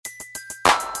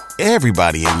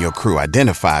Everybody in your crew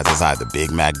identifies as either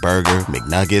Big Mac Burger,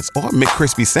 McNuggets, or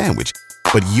McCrispy Sandwich.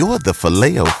 But you're the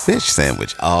Filet-O-Fish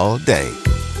Sandwich all day.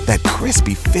 That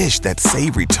crispy fish, that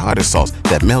savory tartar sauce,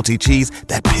 that melty cheese,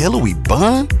 that pillowy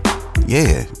bun.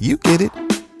 Yeah, you get it.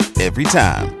 Every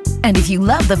time. And if you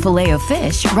love the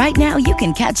Filet-O-Fish, right now you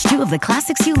can catch two of the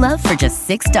classics you love for just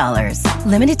 $6.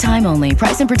 Limited time only.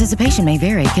 Price and participation may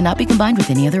vary. Cannot be combined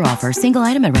with any other offer. Single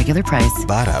item at regular price.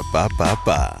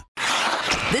 Ba-da-ba-ba-ba.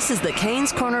 This is the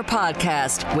Canes Corner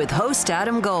Podcast with host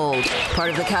Adam Gold, part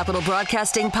of the Capital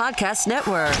Broadcasting Podcast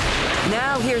Network.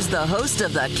 Now here's the host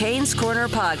of the Canes Corner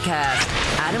Podcast,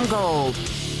 Adam Gold.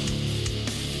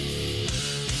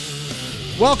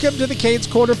 Welcome to the Canes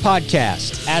Corner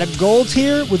Podcast. Adam Gold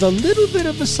here with a little bit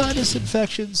of a sinus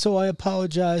infection, so I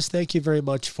apologize. Thank you very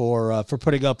much for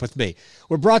putting up with me.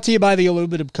 We're brought to you by the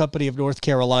Aluminum Company of North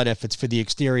Carolina. If it's for the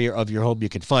exterior of your home, you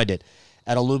can find it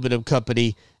at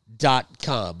aluminumcompany.com.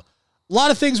 A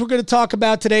lot of things we're going to talk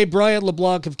about today. Brian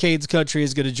LeBlanc of Canes Country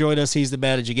is going to join us. He's the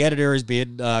managing editor. He's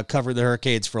been covering the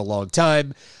Hurricanes for a long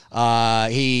time.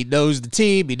 He knows the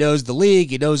team. He knows the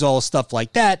league. He knows all stuff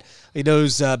like that. He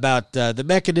knows about the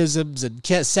mechanisms and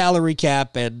salary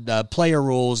cap and player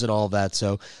rules and all of that.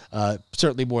 So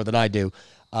certainly more than I do.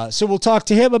 So we'll talk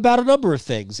to him about a number of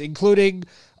things, including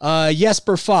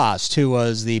Jesper Fast, who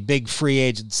was the big free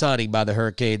agent signing by the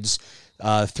Hurricanes.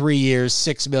 3 years,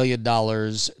 $6 million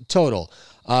total.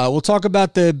 We'll talk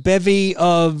about the bevy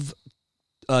of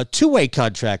two-way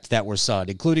contracts that were signed,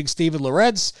 including Steven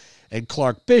Lorentz and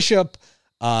Clark Bishop.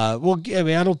 I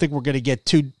don't think we're going to get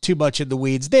too much in the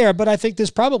weeds there, but I think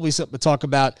there's probably something to talk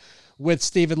about with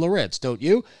Steven Lorentz, don't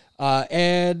you?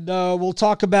 And we'll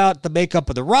talk about the makeup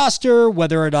of the roster,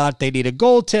 whether or not they need a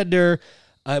goaltender.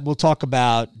 We'll talk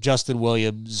about Justin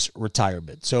Williams'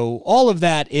 retirement. So all of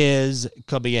that is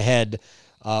coming ahead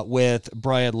with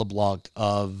Brian LeBlanc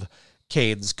of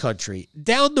Canes Country.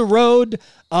 Down the road,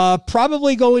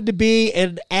 probably going to be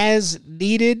an as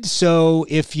needed. So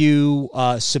if you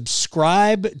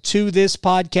subscribe to this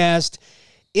podcast,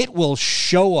 it will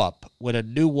show up when a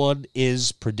new one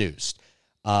is produced.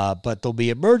 But there'll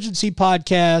be emergency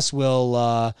podcasts.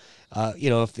 We'll...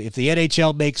 if the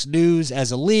NHL makes news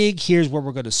as a league, here's where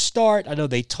we're going to start. I know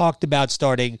they talked about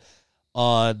starting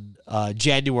on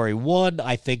January 1.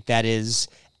 I think that is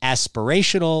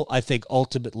aspirational. I think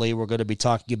ultimately we're going to be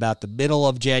talking about the middle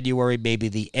of January, maybe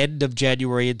the end of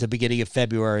January into beginning of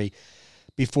February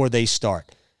before they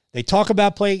start. They talk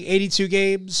about playing 82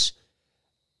 games.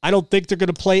 I don't think they're going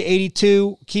to play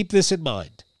 82. Keep this in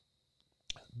mind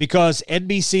because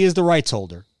NBC is the rights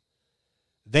holder.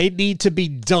 They need to be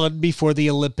done before the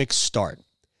Olympics start.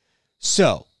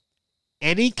 So,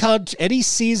 any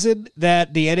season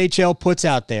that the NHL puts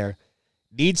out there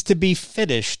needs to be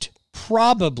finished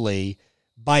probably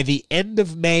by the end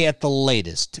of May at the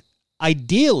latest.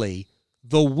 Ideally,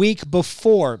 the week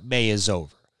before May is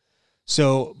over.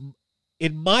 So,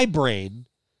 in my brain,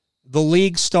 the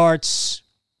league starts,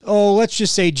 let's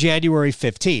just say January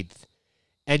 15th,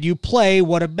 and you play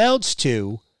what amounts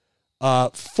to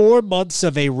 4 months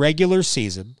of a regular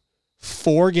season,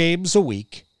 4 games a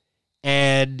week,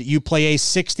 and you play a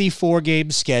 64-game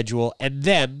schedule, and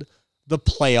then the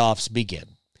playoffs begin.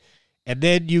 And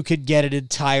then you can get an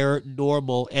entire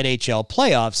normal NHL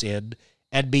playoffs in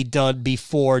and be done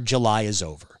before July is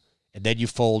over. And then you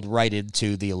fold right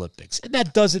into the Olympics. And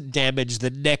that doesn't damage the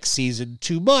next season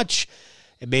too much,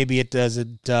 and maybe it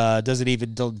doesn't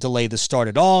even delay the start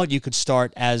at all. You could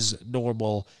start as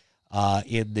normal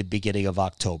in the beginning of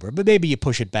October. But maybe you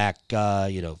push it back,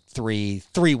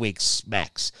 3 weeks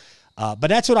max. But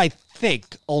that's what I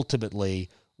think ultimately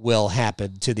will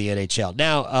happen to the NHL.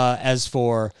 Now, as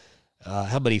for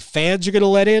how many fans you're going to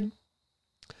let in,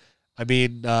 I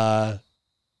mean, the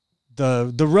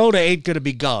Rona ain't going to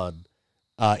be gone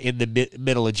in the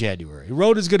middle of January.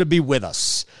 Rona's going to be with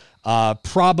us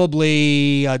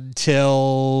probably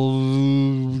until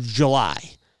July.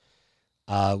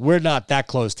 We're not that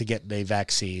close to getting a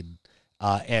vaccine,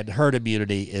 and herd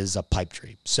immunity is a pipe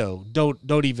dream. So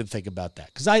don't even think about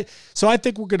that. I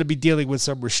think we're going to be dealing with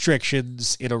some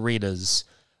restrictions in arenas.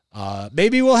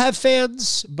 Maybe we'll have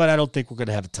fans, but I don't think we're going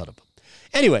to have a ton of them.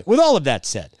 Anyway, with all of that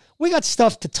said, we got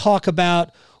stuff to talk about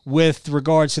with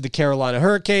regards to the Carolina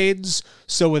Hurricanes.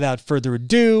 So without further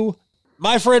ado,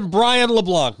 my friend Brian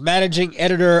LeBlanc, managing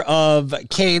editor of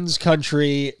Canes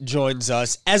Country, joins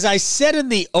us. As I said in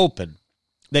the open,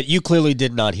 that you clearly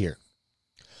did not hear.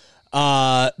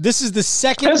 This is the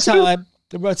second time.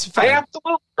 I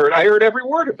absolutely heard. I heard every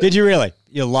word of it. Did you really?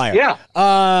 You liar. Yeah.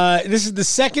 This is the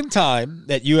second time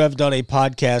that you have done a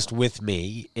podcast with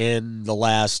me in the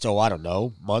last,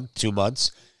 month, 2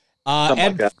 months. Something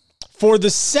like that. for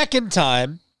the second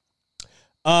time,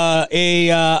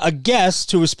 a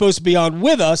guest who was supposed to be on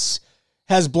with us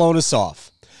has blown us off.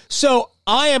 So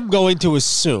I am going to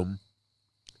assume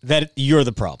that you're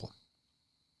the problem.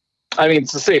 I mean,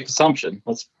 it's a safe assumption.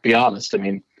 Let's be honest. I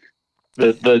mean,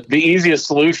 the easiest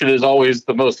solution is always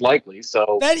the most likely.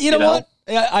 So that, you know what?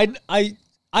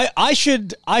 I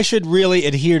should really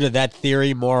adhere to that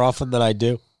theory more often than I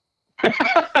do.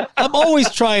 I'm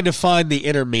always trying to find the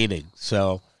inner meaning.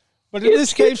 So, but in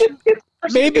this case,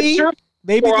 maybe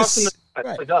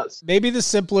the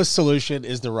simplest solution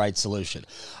is the right solution.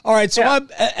 All right. So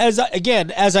as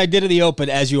I did in the open,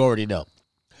 as you already know,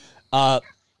 I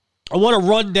want to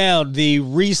run down the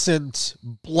recent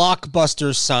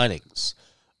blockbuster signings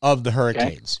of the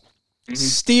Hurricanes. Okay.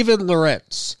 Steven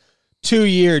Lorentz,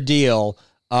 2-year deal,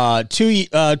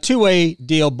 two-way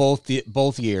deal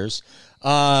both years.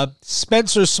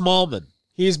 Spencer Smallman,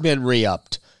 he's been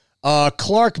re-upped.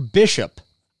 Clark Bishop,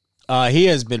 he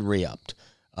has been re-upped.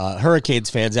 Hurricanes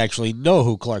fans actually know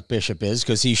who Clark Bishop is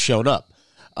because he's shown up.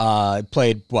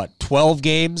 Played, 12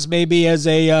 games maybe as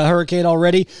a Hurricane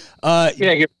already?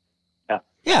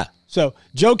 Yeah. So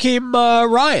Joakim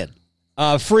Ryan,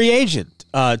 free agent,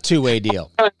 2-way deal.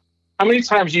 How many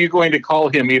times are you going to call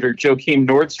him either Joakim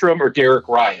Nordstrom or Derek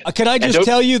Ryan? Can I just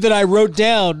tell you that I wrote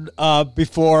down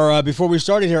before we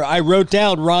started here, I wrote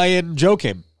down Ryan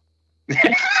Joakim.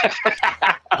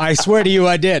 I swear to you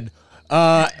I did.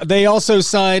 They also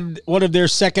signed one of their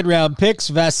second-round picks,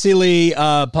 Vasily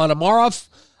Ponomarov.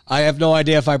 I have no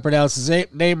idea if I pronounced his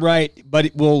name right, but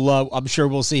I'm sure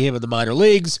we'll see him in the minor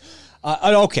leagues.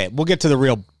 Okay, we'll get to the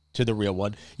real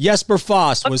one. Jesper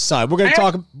Fast was signed. We're going to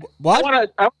talk. What? I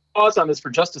want to pause on this for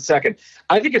just a second.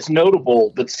 I think it's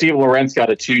notable that Steve Lorentz got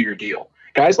a 2-year deal.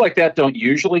 Guys like that don't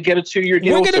usually get a 2-year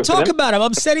deal. We're going to talk about him.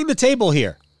 I'm setting the table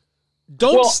here.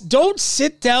 Don't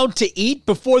sit down to eat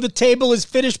before the table is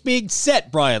finished being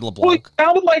set, Brian LeBlanc. Well, it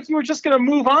sounded like you were just going to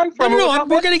move on from it. No,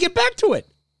 we're going to get back to it.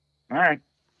 All right.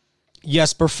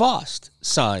 Jesper Fast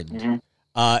signed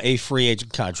a free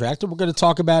agent contract, and we're going to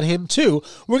talk about him too.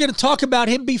 We're going to talk about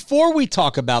him before we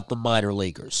talk about the minor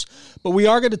leaguers. But we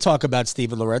are going to talk about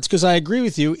Steven Lorentz because I agree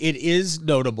with you. It is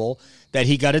notable that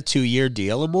he got a 2-year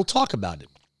deal, and we'll talk about it.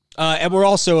 And we're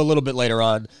also a little bit later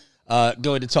on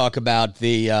going to talk about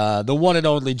the one and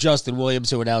only Justin Williams,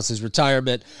 who announced his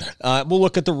retirement. We'll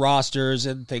look at the rosters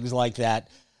and things like that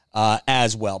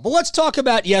as well. But let's talk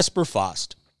about Jesper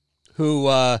Fast, who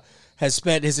has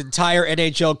spent his entire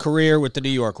NHL career with the New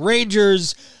York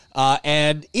Rangers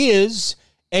and is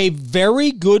a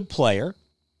very good player.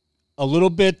 A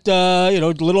little bit, a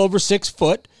little over 6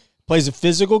 foot. Plays a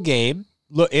physical game.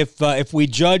 Look, if we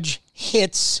judge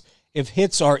hits, if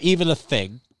hits are even a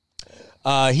thing,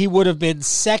 he would have been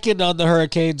second on the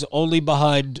Hurricanes, only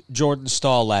behind Jordan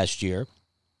Staal last year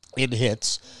in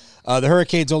hits. The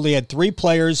Hurricanes only had 3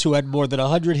 players who had more than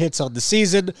 100 hits on the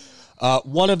season.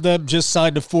 One of them just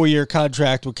signed a 4-year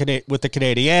contract with the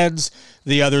Canadiens.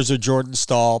 The others are Jordan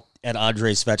Staal and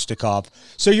Andrei Svechnikov.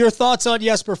 So your thoughts on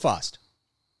Jesper Fast?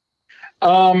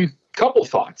 Couple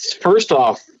thoughts. First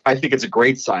off, I think it's a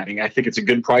great signing. I think it's a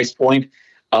good price point.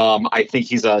 I think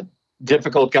he's a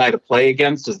difficult guy to play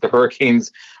against, as the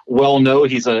Hurricanes well know.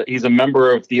 He's a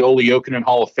member of the Olli Jokinen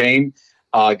Hall of Fame.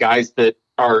 Guys that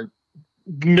are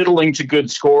middling to good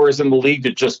scorers in the league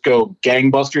that just go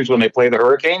gangbusters when they play the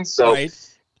Hurricanes. So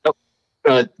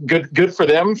right. Good for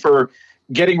them for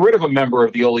getting rid of a member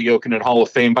of the Olli Jokinen Hall of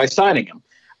Fame by signing him.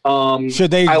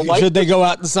 Should they go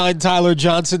out and sign Tyler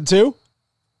Johnson too?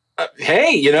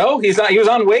 Hey, he was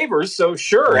on waivers, so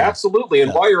sure, absolutely.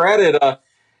 And while you're at it,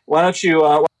 why don't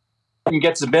you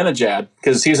get Zibanejad,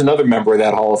 because he's another member of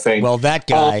that Hall of Fame. Well, that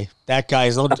guy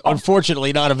is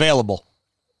unfortunately not available.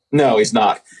 No, he's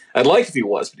not. I'd like if he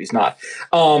was, but he's not.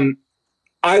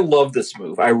 I love this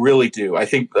move. I really do. I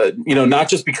think, not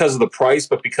just because of the price,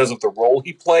 but because of the role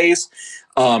he plays.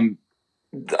 Andrew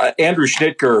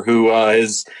Schnitker, who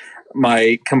is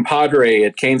my compadre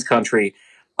at Canes Country,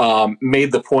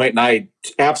 made the point, and I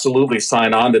absolutely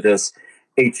sign on to this,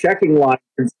 a checking line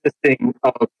consisting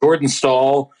of Jordan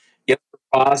Staal, Jesper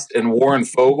Fast, and Warren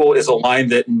Foegele is a line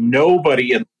that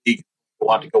nobody in the league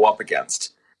want to go up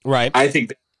against. Right. I think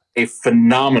that's a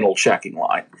phenomenal checking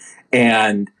line.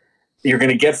 And you're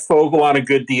going to get Foegele on a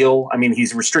good deal. I mean,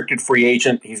 he's a restricted free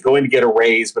agent. He's going to get a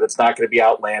raise, but it's not going to be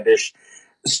outlandish.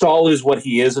 Staal is what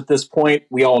he is at this point.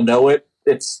 We all know it.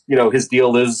 It's, his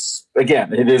deal is,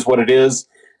 again, it is what it is.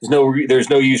 There's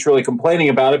no use really complaining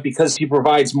about it because he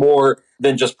provides more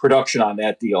than just production on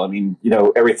that deal. I mean,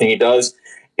 everything he does.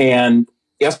 And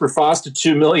Jesper Fast at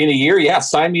 $2 million a year, yeah,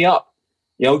 sign me up.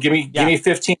 Give me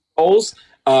 15 goals.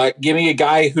 Give me a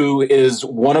guy who is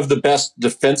one of the best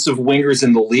defensive wingers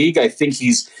in the league. I think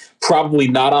he's probably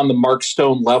not on the Mark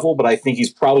Stone level, but I think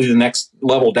he's probably the next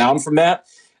level down from that.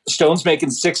 Stone's making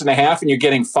 6.5 and you're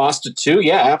getting Foss to 2.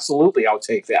 Yeah, absolutely. I'll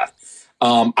take that.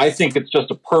 I think it's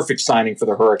just a perfect signing for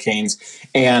the Hurricanes.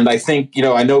 And I think,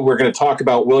 I know we're going to talk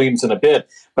about Williams in a bit,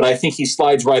 but I think he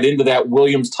slides right into that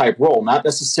Williams type role, not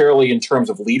necessarily in terms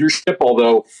of leadership,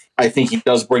 although I think he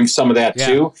does bring some of that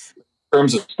too. In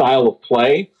terms of style of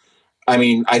play, I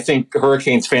mean, I think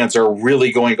Hurricanes fans are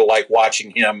really going to like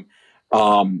watching him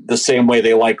the same way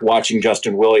they liked watching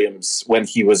Justin Williams when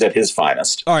he was at his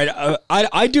finest. All right,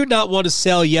 I do not want to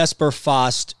sell Jesper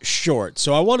Fast short,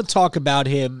 so I want to talk about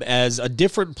him as a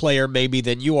different player maybe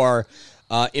than you are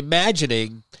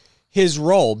imagining his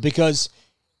role, because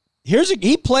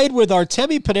he played with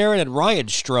Artemi Panarin and Ryan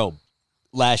Strome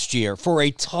last year for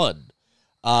a ton.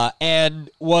 And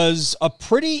was a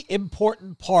pretty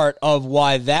important part of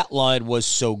why that line was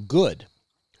so good.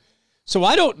 So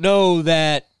I don't know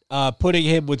that putting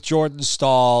him with Jordan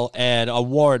Staal and a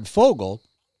Warren Fogle,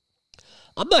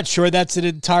 I'm not sure that's an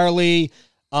entirely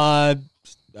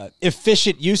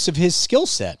efficient use of his skill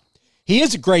set. He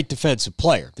is a great defensive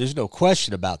player. There's no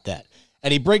question about that.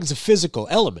 And he brings a physical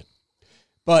element.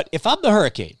 But if I'm the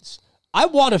Hurricanes, I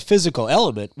want a physical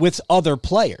element with other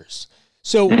players.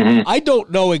 So I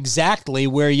don't know exactly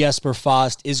where Jesper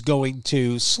Fast is going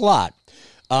to slot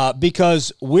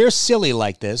because we're silly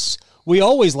like this. We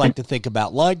always like to think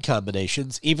about line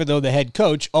combinations, even though the head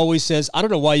coach always says, I don't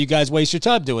know why you guys waste your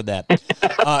time doing that,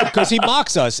 because he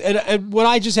mocks us. And when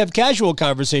I just have casual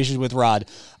conversations with Rod,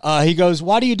 he goes,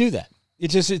 why do you do that?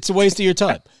 It's a waste of your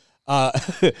time.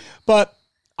 But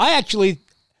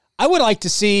I would like to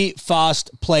see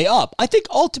Fast play up. I think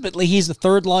ultimately he's a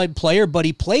third-line player, but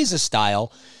he plays a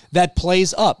style that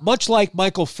plays up, much like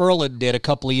Michael Ferland did a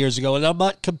couple of years ago. And I'm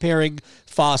not comparing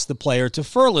Fast the player to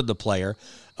Ferland the player,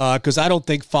 because I don't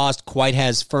think Fast quite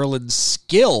has Ferland's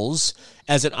skills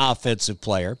as an offensive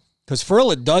player, because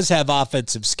Ferland does have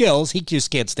offensive skills. He just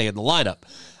can't stay in the lineup.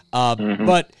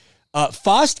 But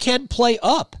Fast can play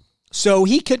up, so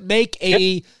he could make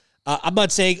I'm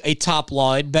not saying a top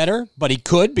line better, but he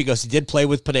could, because he did play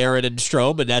with Panarin and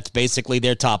Strome, and that's basically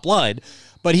their top line.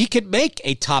 But he could make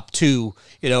a top 2,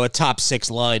 a top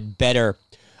 6 line better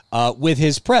with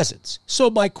his presence. So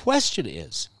my question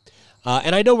is,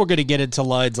 and I know we're going to get into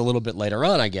lines a little bit later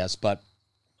on, I guess, but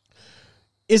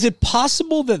is it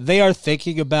possible that they are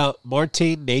thinking about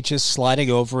Martin Necas sliding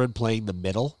over and playing the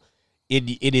middle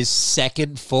in his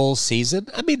second full season?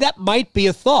 I mean, that might be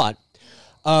a thought.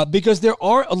 Because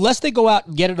unless they go out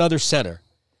and get another center,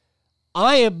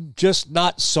 I am just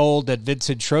not sold that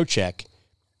Vincent Trocheck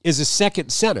is a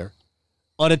second center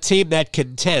on a team that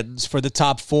contends for the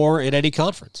top 4 in any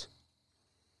conference.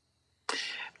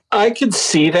 I can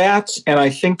see that, and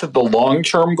I think that the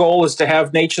long-term goal is to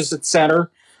have Necas at center.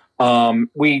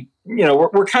 We're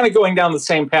kind of going down the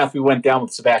same path we went down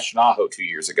with Sebastian Aho 2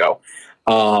 years ago,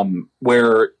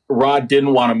 where Rod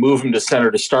didn't want to move him to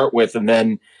center to start with, and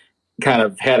then kind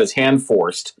of had his hand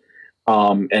forced,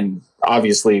 and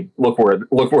obviously look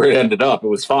where it ended up. It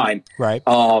was fine, right?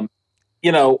 I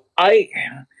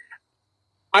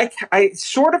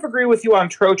sort of agree with you on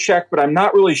Trocheck, but I'm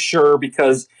not really sure,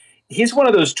 because he's one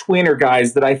of those tweener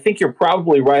guys that I think you're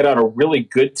probably right on a really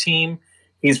good team.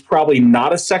 He's probably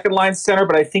not a second line center,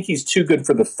 but I think he's too good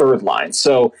for the third line.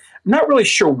 So I'm not really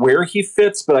sure where he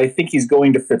fits, but I think he's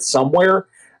going to fit somewhere.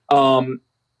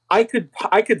 I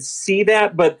could see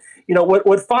that, but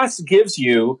what Foss gives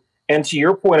you, and to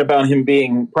your point about him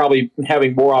being probably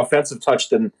having more offensive touch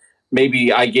than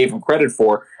maybe I gave him credit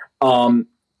for,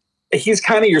 he's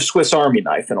kind of your Swiss Army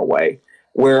knife in a way,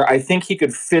 where I think he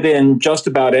could fit in just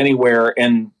about anywhere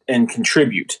and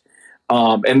contribute.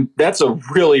 And that's a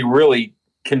really, really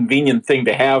convenient thing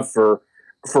to have for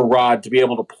Rod, to be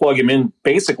able to plug him in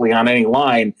basically on any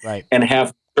line, right, and have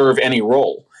him serve any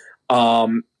role.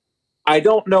 I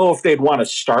don't know if they'd want to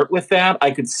start with that.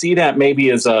 I could see that maybe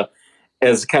as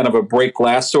kind of a break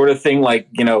glass sort of thing. Like,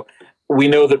 we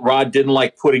know that Rod didn't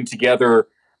like putting together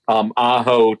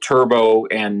Aho, Turbo,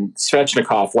 and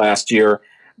Svechnikov last year,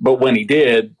 but when he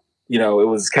did, it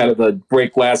was kind of the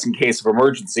break glass in case of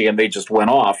emergency, and they just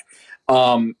went off.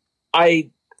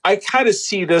 I kind of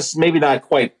see this, maybe not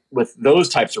quite with those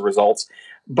types of results,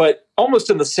 but almost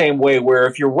in the same way, where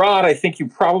if you're Rod, I think you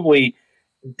probably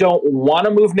don't want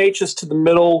to move Necas to the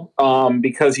middle,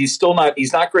 because he's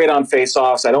not great on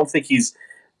faceoffs. I don't think he's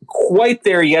quite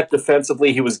there yet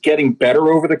defensively. He was getting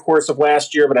better over the course of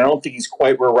last year, but I don't think he's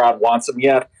quite where Rod wants him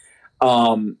yet.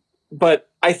 But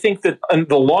I think that in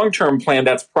the long-term plan,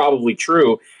 that's probably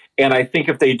true. And I think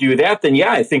if they do that, then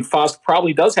I think Fost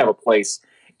probably does have a place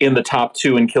in the top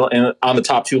two and on the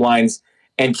top two lines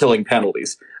and killing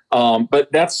penalties.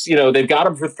 But that's, they've got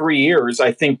him for 3 years.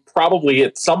 I think probably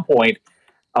at some point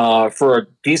for a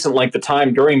decent length of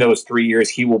time during those 3 years,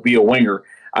 he will be a winger.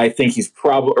 I think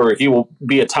he will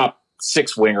be a top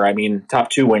 6 winger. I mean, top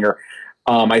 2 winger.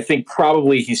 I think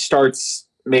probably he starts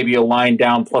maybe a line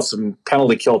down plus some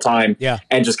penalty kill time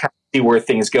and just kind of see where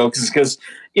things go. Because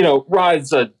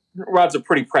Rod's a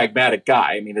pretty pragmatic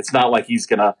guy. I mean, it's not like he's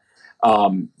going to,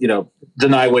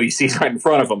 deny what he sees right in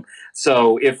front of him.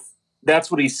 So if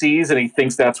that's what he sees and he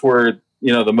thinks that's where,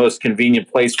 the most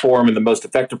convenient place for him and the most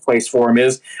effective place for him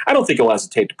is, I don't think he'll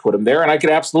hesitate to put him there. And I could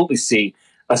absolutely see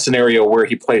a scenario where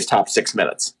he plays top 6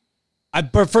 minutes.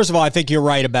 First of all, I think you're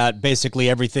right about basically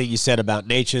everything you said about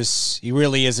Necas. He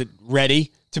really isn't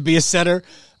ready to be a center.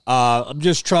 I'm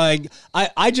just trying.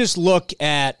 I just look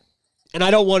at, and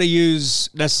I don't want to use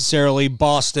necessarily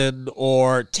Boston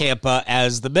or Tampa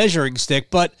as the measuring stick,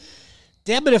 but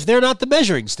damn it, if they're not the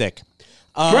measuring stick.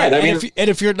 Right. I mean,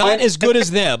 if you're not as good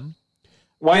as them,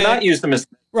 why not use them as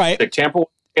right? Stick? Tampa won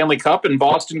the Stanley Cup, and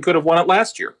Boston could have won it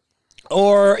last year.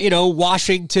 Or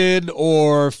Washington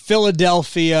or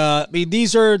Philadelphia. I mean,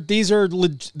 these are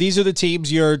the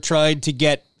teams you're trying to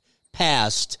get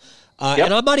past.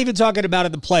 And I'm not even talking about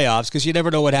in the playoffs because you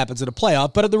never know what happens in a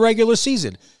playoff. But in the regular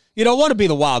season, you don't want to be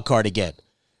the wild card again.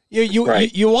 You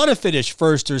want to finish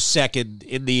first or second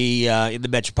in the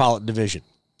Metropolitan Division.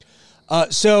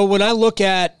 So when I look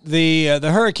at the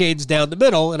Hurricanes down the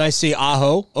middle and I see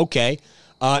Aho, okay,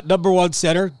 number 1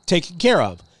 center taken care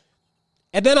of.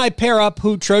 And then I pair up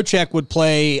who Trocheck would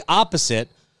play opposite,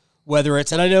 whether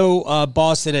it's, and I know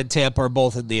Boston and Tampa are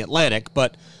both in the Atlantic,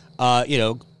 but,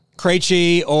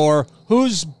 Krejci or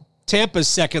who's Tampa's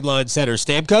second-line center?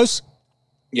 Stamkos?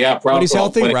 Yeah, probably. When he's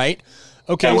healthy, right?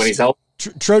 Okay. Yeah, when he's healthy.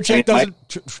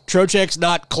 Trocheck's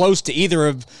not close to either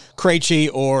of Krejci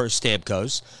or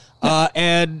Stamkos.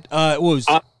 And what was...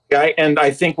 and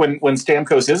I think when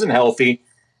Stamkos isn't healthy,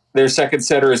 their second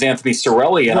center is Anthony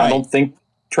Cirelli, and I don't think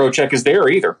Trocheck is there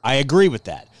either. I agree with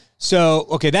that. So,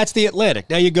 okay, that's the Atlantic.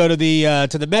 Now you go to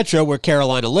the Metro where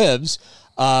Carolina lives.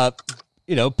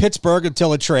 Pittsburgh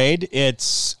until a trade,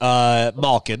 it's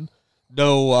Malkin.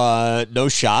 No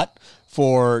shot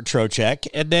for Trocheck.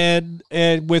 And then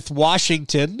with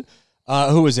Washington,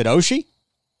 who is it, Oshie?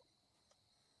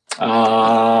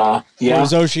 Yeah. Or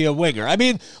is Oshie a winger? I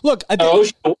mean, look.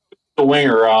 Oshie the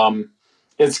winger.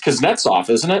 It's Kuznetsov,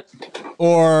 isn't it?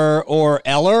 Or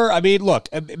Eller. I mean, look,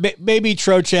 maybe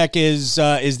Trocheck is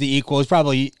the equal. He's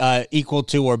probably equal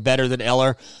to or better than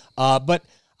Eller. But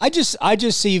I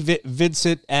just see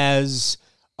Vincent as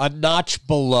a notch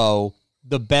below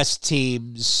the best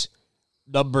team's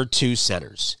number 2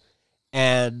 centers,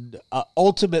 and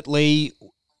ultimately,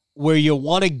 where you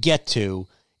want to get to,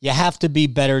 you have to be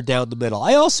better down the middle.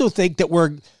 I also think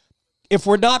that if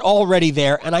we're not already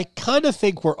there, and I kind of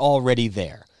think we're already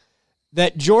there,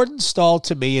 that Jordan Staal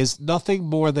to me is nothing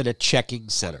more than a checking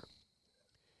center.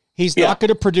 He's not going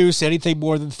to produce anything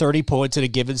more than 30 points in a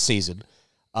given season.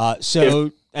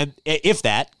 If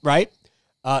that, right?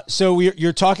 So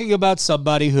you're talking about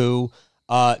somebody who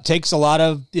takes a lot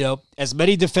of, as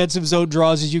many defensive zone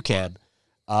draws as you can,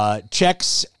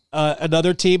 checks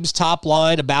another team's top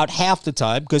line about half the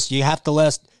time because you have to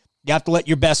let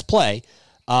your best play.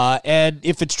 And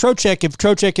if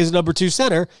Trocheck is number 2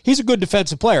 center, he's a good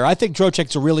defensive player. I think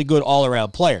Trocheck's a really good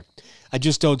all-around player. I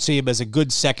just don't see him as a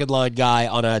good second-line guy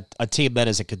on a team that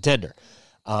is a contender.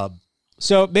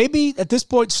 So maybe at this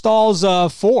point Stahl's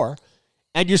 4,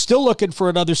 and you're still looking for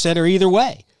another center either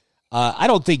way. I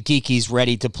don't think Geeky's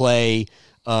ready to play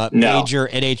major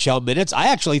NHL minutes. I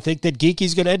actually think that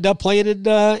Geeky's going to end up playing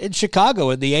in Chicago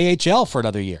in the AHL for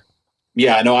another year.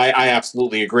 Yeah, no, I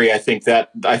absolutely agree. I think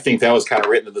that was kind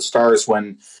of written to the stars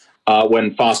when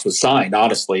Fost was signed,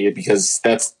 honestly, because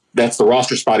that's the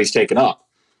roster spot he's taken up,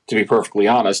 to be perfectly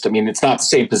honest. I mean, it's not the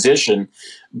same position,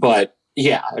 but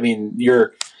yeah, I mean,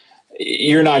 you're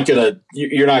not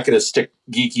gonna stick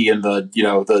Geeky in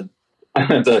the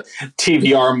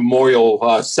TVR Memorial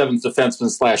 7th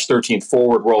defenseman / 13th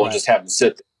forward role and just have him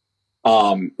sit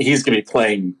there. He's gonna be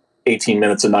playing 18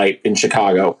 minutes a night in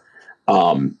Chicago.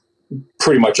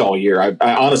 Pretty much all year. I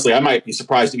honestly, I might be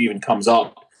surprised if he even comes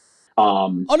up.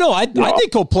 I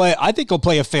think he'll play. I think he'll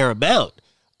play a fair amount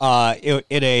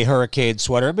in a Hurricane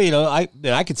sweater. I mean,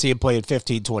 I could see him playing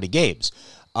 15, 20 games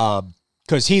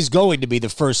because he's going to be the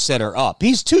first center up.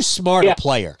 He's too smart a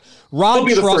player. Rod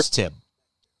trusts him.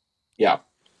 Yeah.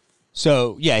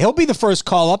 So he'll be the first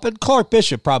call up, and Clark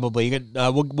Bishop probably.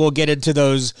 We'll get into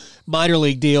those minor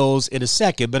league deals in a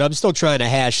second, but I'm still trying to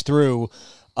hash through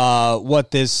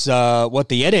what the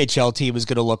NHL team is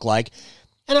going to look like.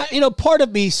 And part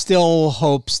of me still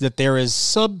hopes that there is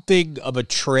something of a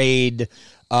trade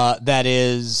that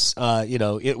is,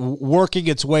 working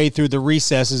its way through the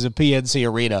recesses of PNC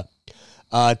Arena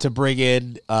to bring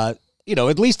in, at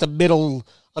least a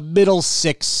middle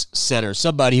six center,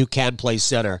 somebody who can play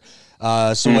center.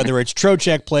 So whether it's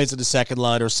Trocheck plays in the second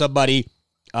line or somebody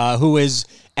who is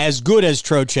as good as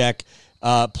Trocheck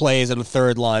plays in the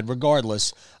third line,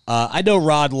 regardless. I know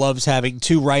Rod loves having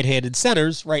two right-handed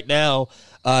centers. Right now,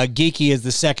 Geeky is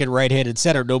the second right-handed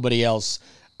center. Nobody else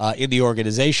in the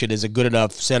organization is a good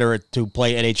enough center to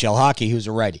play NHL hockey who's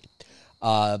a righty.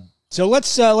 So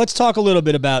let's talk a little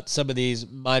bit about some of these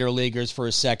minor leaguers for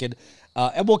a second,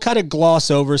 and we'll kind of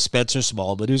gloss over Spencer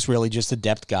Smallman, who's really just a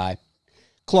depth guy.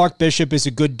 Clark Bishop is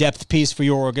a good depth piece for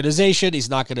your organization. He's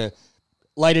not going to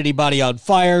light anybody on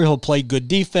fire. He'll play good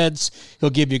defense. He'll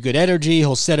give you good energy.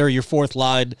 He'll center your fourth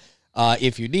line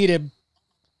if you need him.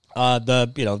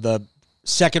 The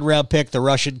second round pick, the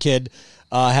Russian kid,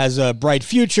 has a bright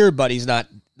future, but he's not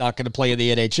going to play in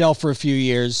the NHL for a few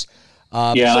years.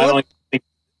 I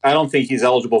don't think he's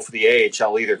eligible for the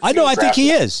AHL either. I think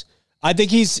he is. I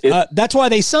think he's. That's why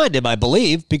they signed him, I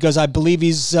believe, because I believe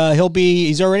he's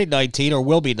already 19 or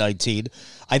will be 19.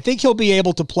 I think he'll be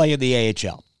able to play in the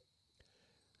AHL.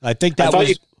 I think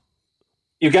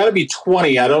you got to be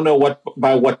 20. I don't know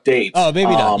by what date. Oh,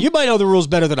 maybe not. You might know the rules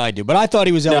better than I do, but I thought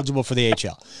he was eligible for the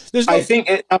AHL. I think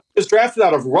if he was drafted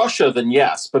out of Russia, then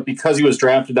yes, but because he was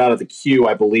drafted out of the Q,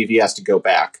 I believe he has to go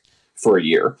back for a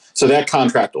year. So that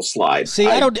contract will slide. See,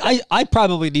 I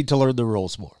probably need to learn the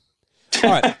rules more. All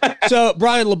right. So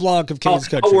Brian LeBlanc of Canes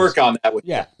Country. I'll work on that with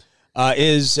you.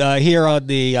 Is here on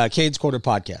the Canes Corner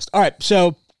podcast. All right.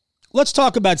 So let's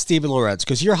talk about Steven Lorenz,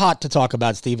 because you're hot to talk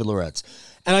about Steven Lorenz.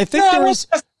 And I think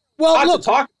to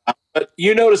talk about, but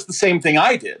you noticed the same thing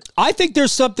I did. I think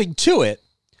there's something to it,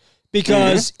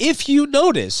 because if you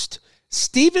noticed,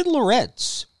 Steven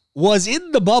Lorenz was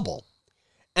in the bubble,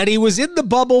 and he was in the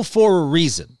bubble for a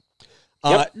reason.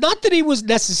 Not that he was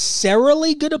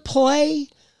necessarily going to play,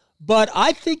 but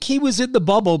I think he was in the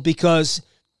bubble because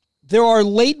there are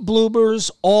late bloomers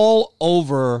all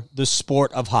over the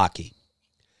sport of hockey.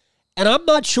 And I'm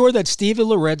not sure that Steven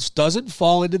Lorenz doesn't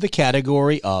fall into the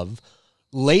category of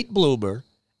late bloomer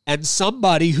and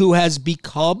somebody who has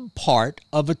become part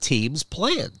of a team's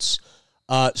plans.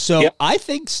 I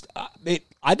think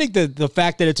the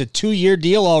fact that it's a 2-year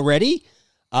deal already,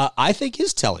 I think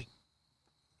is telling.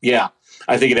 Yeah,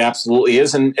 I think it absolutely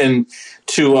is. And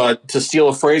to steal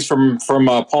a phrase from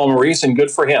Paul Maurice, and good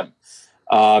for him,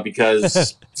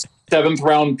 because 7th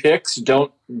round picks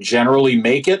don't generally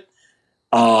make it.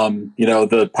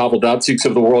 The Pavel Datsyuks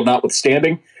of the world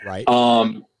notwithstanding. Right.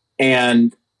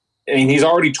 And I mean, he's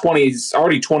already 20, he's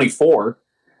already 24.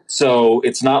 So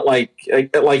it's not like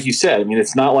you said, I mean,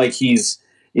 it's not like he's,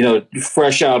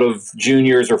 fresh out of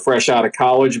juniors or fresh out of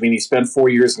college. I mean, he spent 4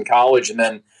 years in college and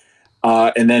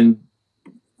then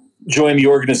joined the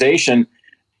organization.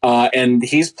 And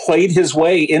he's played his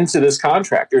way into this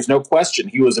contract. There's no question.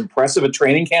 He was impressive at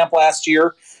training camp last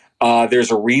year.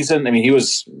 There's a reason. I mean,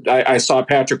 I saw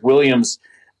Patrick Williams,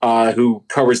 who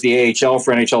covers the AHL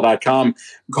for NHL.com,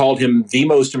 called him the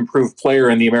most improved player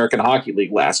in the American Hockey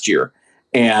League last year.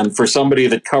 And for somebody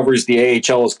that covers the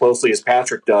AHL as closely as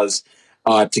Patrick does,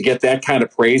 to get that kind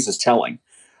of praise is telling.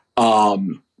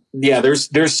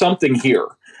 There's something here.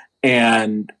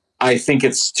 And I think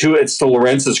it's to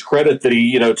Lorenz's credit that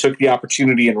he, took the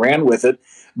opportunity and ran with it.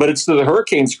 But it's to the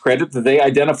Hurricanes' credit that they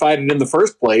identified it in the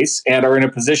first place and are in a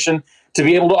position to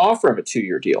be able to offer him a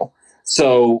 2-year deal.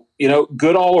 So,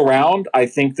 good all around. I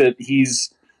think that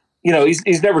he's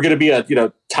never going to be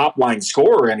a, top line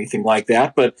scorer or anything like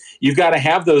that, but you've got to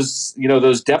have those,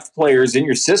 those depth players in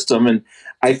your system. And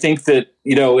I think that,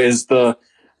 as the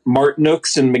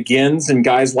Martinukes and McGinns and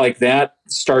guys like that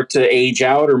start to age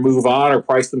out or move on or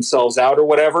price themselves out or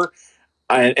whatever,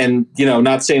 and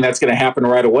not saying that's going to happen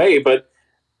right away, but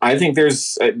I think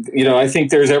there's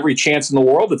every chance in the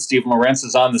world that Steven Lorenz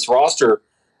is on this roster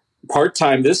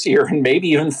part-time this year and maybe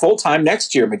even full-time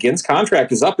next year. McGinn's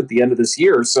contract is up at the end of this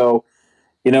year. So,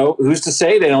 who's to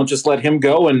say they don't just let him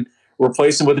go and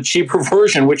replace him with a cheaper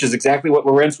version, which is exactly what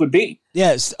Lorenz would be.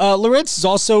 Yes. Lorenz is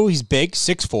also, he's big,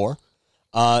 6'4".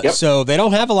 So they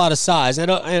don't have a lot of size. And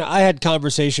I had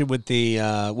conversation with the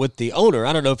owner.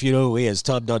 I don't know if you know who he is,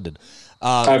 Tom Dundon.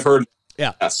 I've heard.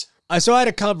 Yeah. Yes. So I had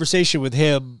a conversation with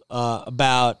him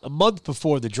about a month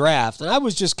before the draft, and I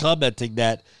was just commenting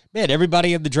that, man,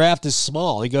 everybody in the draft is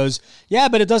small. He goes, yeah,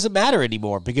 but it doesn't matter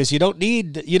anymore because you don't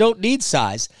need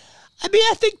size. I mean,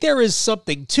 I think there is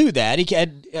something to that. He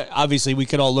can obviously we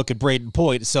can all look at Braden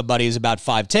Point, somebody who's about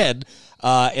 5'10",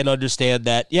 and understand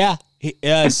that. Yeah,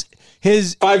 his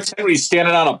 5'10" when he's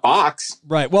standing on a box.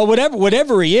 Right. Well,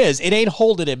 whatever he is, it ain't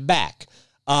holding him back.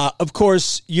 Of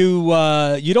course,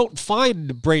 you don't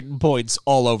find Braden Points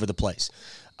all over the place.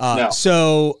 No.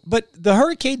 So, but the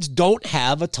Hurricanes don't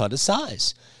have a ton of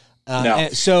size. No.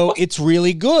 So it's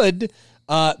really good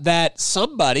that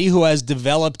somebody who has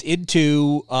developed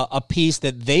into a piece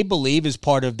that they believe is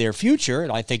part of their future,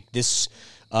 and I think this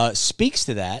speaks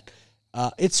to that,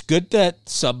 it's good that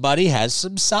somebody has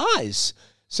some size.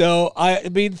 So, I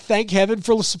mean, thank heaven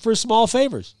for small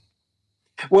favors.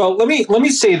 Well, let me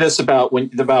say this about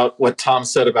what Tom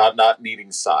said about not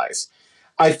needing size.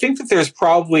 I think that there's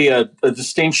probably a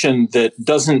distinction that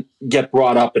doesn't get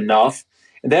brought up enough,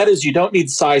 and that is you don't need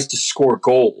size to score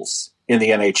goals in the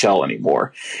NHL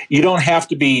anymore. You don't have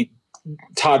to be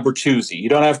Todd Bertuzzi. You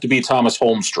don't have to be Thomas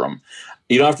Holmstrom.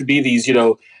 You don't have to be these,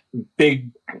 big,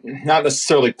 not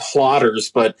necessarily plotters,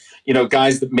 but,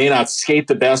 guys that may not skate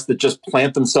the best, that just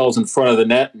plant themselves in front of the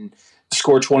net and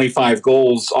score 25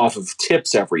 goals off of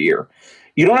tips every year.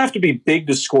 You don't have to be big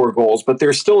to score goals, but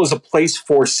there still is a place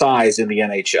for size in the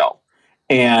NHL.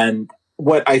 And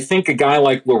what I think a guy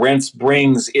like Lorentz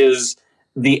brings is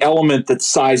the element that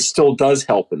size still does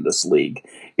help in this league.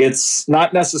 It's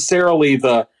not necessarily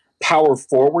the power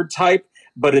forward type,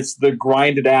 but it's the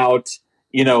grinded out,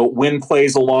 win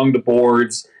plays along the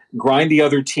boards, grind the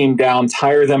other team down,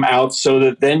 tire them out so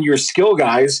that then your skill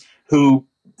guys who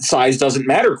size doesn't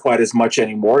matter quite as much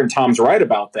anymore, and Tom's right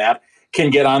about that, can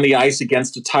get on the ice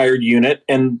against a tired unit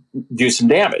and do some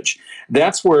damage.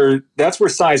 That's where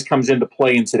size comes into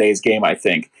play in today's game, I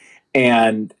think.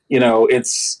 And,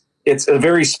 it's a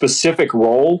very specific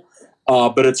role,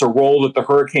 but it's a role that the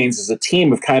Hurricanes as a team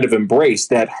have kind of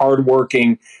embraced, that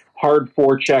hardworking, hard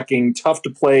forechecking, tough to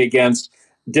play against,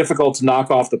 difficult to knock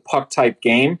off the puck type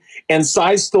game. And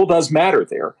size still does matter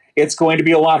there. It's going to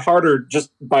be a lot harder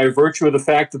just by virtue of the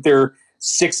fact that they're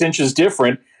 6 inches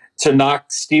different to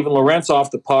knock Steven Lorentz off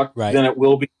the puck than it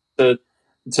will be to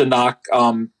knock,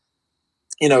 Teuvo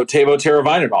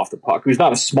Teravainen off the puck, who's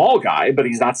not a small guy, but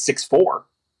he's not 6'4".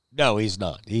 No, he's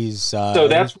not. He's he's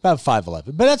about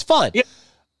 5'11", but that's fine.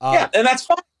 Yeah, and that's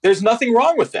fine. There's nothing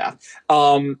wrong with that.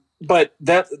 But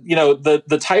that,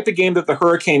 the type of game that the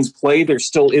Hurricanes play, there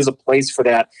still is a place for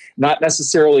that. Not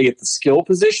necessarily at the skill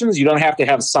positions. You don't have to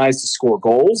have size to score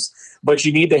goals, but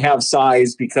you need to have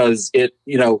size because it,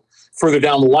 further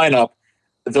down the lineup,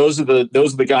 those are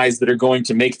the guys that are going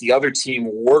to make the other team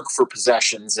work for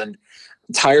possessions and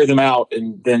tire them out,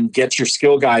 and then get your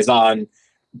skill guys on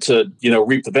to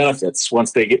reap the benefits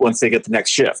once they get the next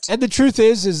shift. And the truth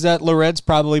is that Lorentz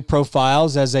probably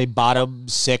profiles as a bottom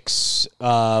 6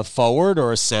 forward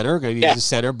or a center. He's a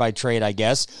center by trade, I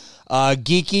guess.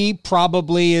 Geeky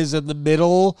probably is in the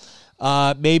middle.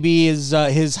 Maybe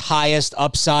his highest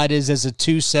upside is as a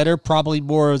 2 center, probably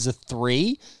more as a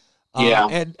 3.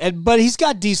 But he's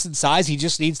got decent size. He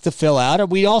just needs to fill out. And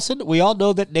we all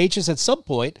know that Necas at some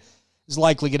point is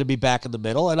likely going to be back in the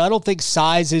middle, and I don't think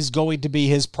size is going to be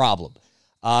his problem.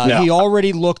 He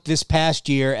already looked this past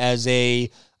year as a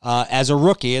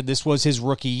rookie, and this was his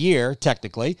rookie year,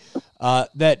 technically,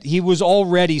 that he was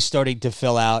already starting to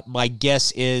fill out. My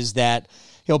guess is that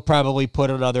he'll probably put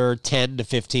another 10 to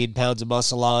 15 pounds of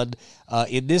muscle on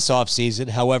in this offseason,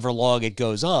 however long it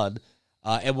goes on,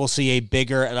 and we'll see a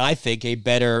bigger and I think a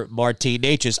better Martin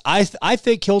Necas. I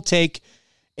think he'll take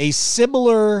a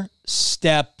similar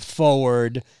step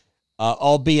forward,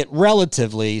 albeit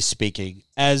relatively speaking,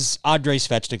 as Andrei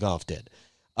Svechnikov did.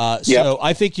 So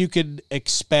I think you can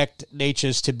expect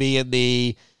Necas to be in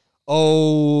the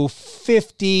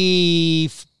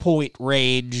 50-point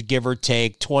range, give or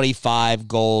take, 25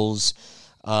 goals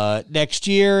next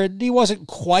year. And he wasn't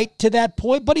quite to that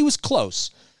point, but he was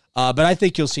close. But I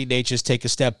think you'll see Necas take a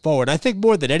step forward. I think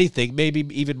more than anything, maybe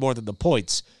even more than the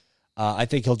points, I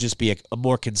think he'll just be a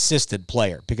more consistent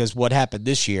player, because what happened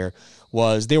this year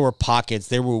was there were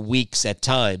weeks at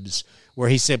times where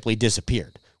he simply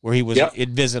disappeared, where he was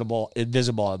invisible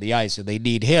on the ice, and they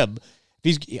need him.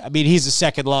 He's a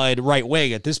second line right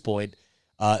wing at this point.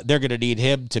 They're going to need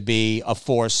him to be a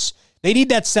force. They need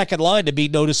that second line to be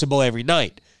noticeable every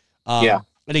night. And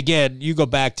again, you go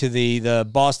back to the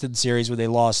Boston series when they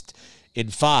lost in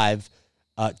 5.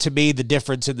 To me, the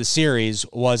difference in the series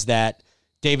was that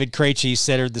David Krejci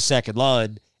centered the second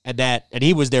line, and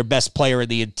he was their best player in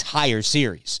the entire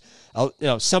series.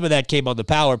 Some of that came on the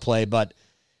power play, but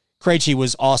Krejci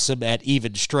was awesome at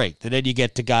even strength. And then you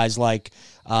get to guys like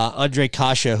Andre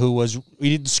Kasha, he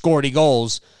didn't score any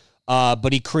goals,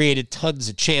 but he created tons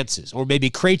of chances. Or maybe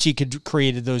Krejci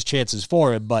created those chances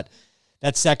for him, but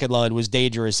that second line was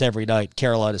dangerous every night.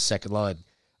 Carolina's second line,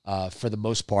 for the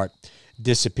most part,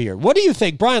 disappeared. What do you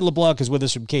think? Brian LeBlanc is with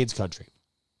us from Canes Country.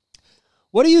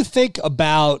 What do you think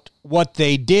about what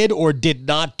they did or did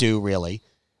not do, really,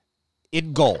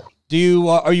 in goal?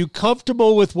 Are you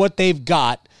comfortable with what they've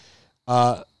got?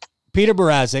 Peter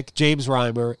Mrazek, James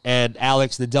Reimer, and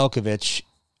Alex Nedeljkovic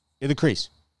in the crease.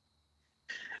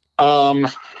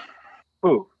 That's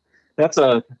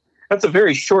a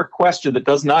very short question that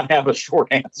does not have a short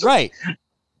answer. Right.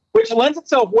 Which lends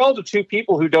itself well to two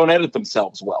people who don't edit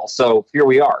themselves well. So here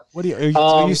we are. What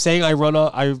are you saying? I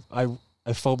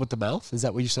foam at the mouth? Is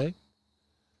that what you're saying?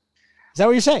 Is that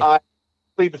what you're saying? I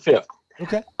plead the fifth.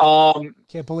 Okay.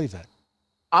 Can't believe that.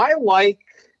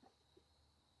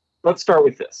 Let's start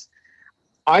with this.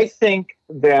 I think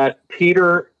that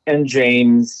Peter and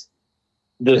James,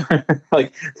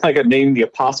 like I named the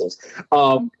apostles,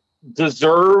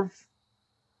 deserve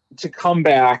to come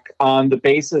back on the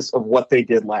basis of what they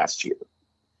did last year.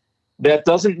 That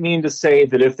doesn't mean to say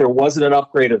that if there wasn't an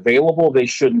upgrade available, they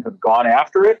shouldn't have gone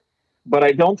after it. But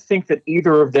I don't think that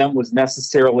either of them was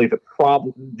necessarily the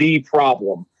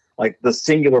problem, like the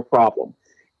singular problem.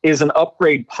 Is an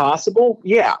upgrade possible?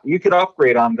 Yeah, you could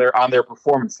upgrade on their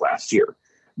performance last year.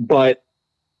 But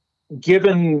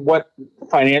given what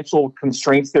financial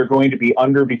constraints they're going to be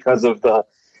under because of the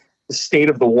state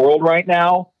of the world right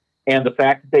now, and the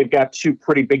fact that they've got two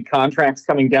pretty big contracts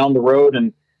coming down the road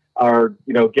and are,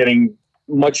 getting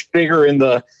much bigger in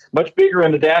the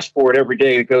dashboard every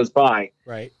day that goes by.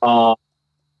 Right.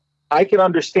 I can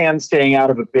understand staying out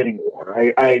of a bidding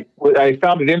war. I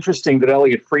found it interesting that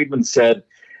Elliot Friedman said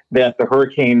that the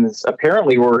Hurricanes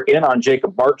apparently were in on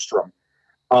Jacob Markstrom.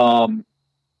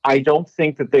 I don't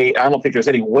think there's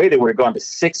any way they would have gone to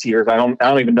 6 years. I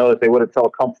don't even know that they would have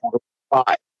felt comfortable with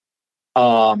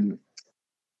 5.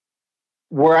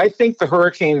 Where I think the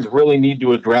Hurricanes really need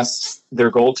to address their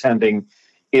goaltending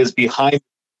is behind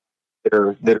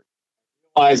that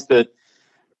realize that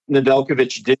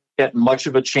Nedeljkovic didn't get much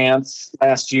of a chance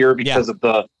last year because of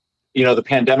the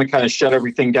pandemic kind of shut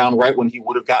everything down right when he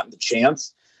would have gotten the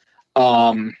chance.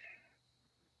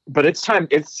 But it's time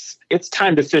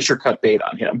to fish or cut bait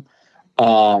on him.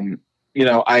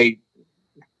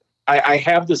 I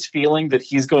have this feeling that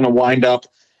he's going to wind up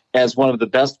as one of the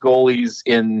best goalies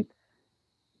in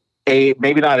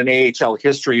maybe not in AHL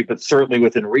history, but certainly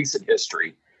within recent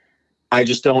history. I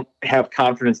just don't have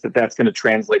confidence that that's going to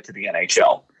translate to the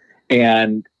NHL.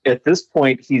 And at this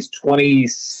point, he's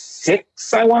 26,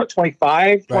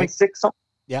 25, 26. Something.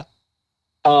 Yeah.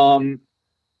 I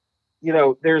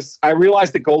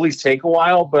realize the goalies take a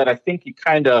while, but I think you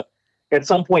at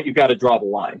some point, you've got to draw the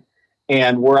line.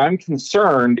 And where I'm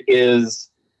concerned is,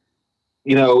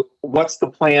 what's the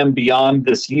plan beyond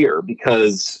this year?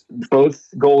 Because both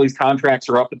goalies' contracts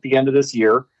are up at the end of this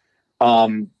year.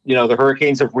 The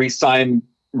Hurricanes have re-signed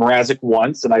Mrazek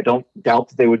once, and I don't doubt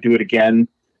that they would do it again,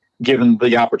 given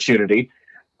the opportunity.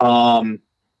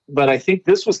 But I think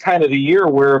this was kind of the year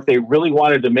where if they really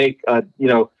wanted to make a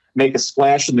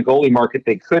splash in the goalie market,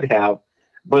 they could have.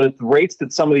 But at the rates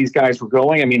that some of these guys were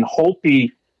going,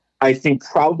 Holtby, I think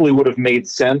probably would have made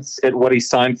sense at what he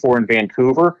signed for in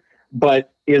Vancouver.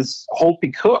 But is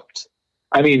Holtby cooked?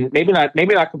 Maybe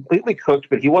not completely cooked,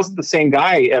 but he wasn't the same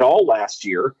guy at all last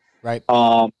year. Right.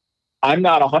 I'm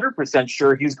not 100%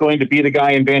 sure he's going to be the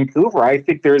guy in Vancouver. I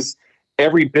think there's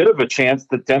every bit of a chance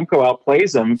that Demko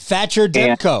outplays him. Thatcher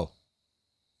Demko.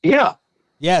 Yeah.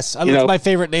 Yes, that's my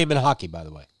favorite name in hockey, by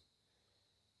the way.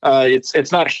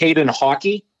 It's not Hayden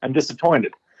Hockey. I'm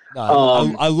disappointed.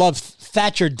 No, I love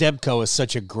Thatcher Demko is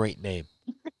such a great name.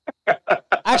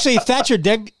 Actually, Thatcher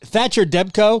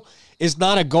Demko is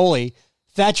not a goalie.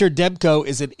 Thatcher Demko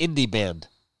is an indie band.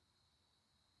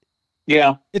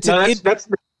 Yeah, I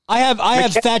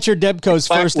have Thatcher Demko's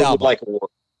first album.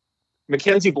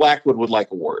 Mackenzie Blackwood would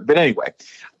like a word, but anyway,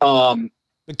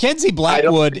 Mackenzie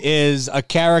Blackwood is a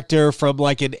character from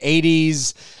like an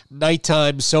 '80s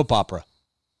nighttime soap opera.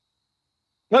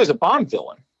 No, he's a Bond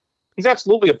villain. He's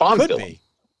absolutely a Bond villain. Be.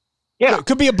 Yeah, it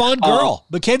could be a Bond girl.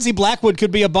 Mackenzie Blackwood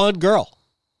could be a Bond girl.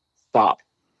 Stop.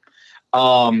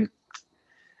 I'm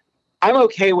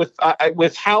okay with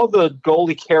how the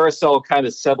goalie carousel kind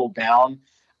of settled down.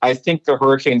 I think the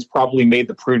Hurricanes probably made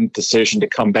the prudent decision to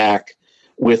come back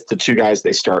with the two guys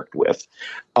they started with.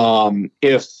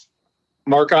 If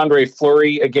Marc-Andre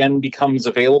Fleury again becomes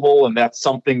available, and that's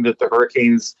something that the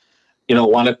Hurricanes,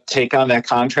 want to take on that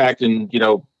contract and,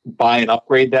 buy an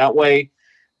upgrade that way,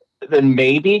 then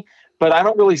maybe. But I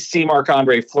don't really see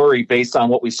Marc-Andre Fleury, based on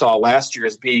what we saw last year,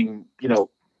 as being,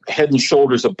 head and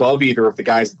shoulders above either of the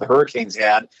guys that the Hurricanes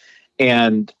had.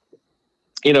 And,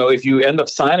 if you end up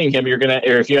signing him, or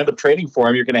if you end up trading for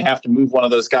him, you're going to have to move one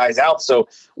of those guys out. So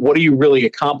what are you really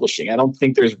accomplishing? I don't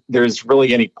think there's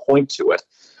really any point to it.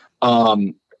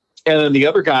 And then the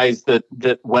other guys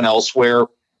that went elsewhere,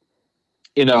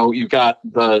 you've got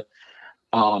the,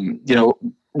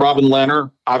 Robin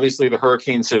Lehner. Obviously, the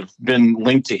Hurricanes have been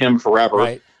linked to him forever,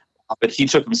 Right. But he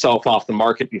took himself off the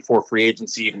market before free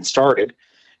agency even started.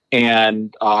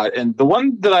 And the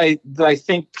one that I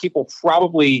think people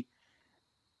probably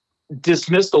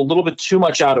dismissed a little bit too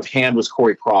much out of hand was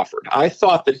Corey Crawford. I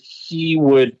thought that he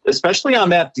would, especially on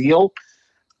that deal,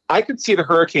 I could see the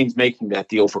Hurricanes making that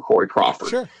deal for Corey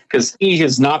Crawford because he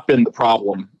has not been the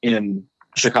problem in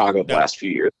Chicago the last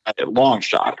few years. A long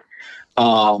shot.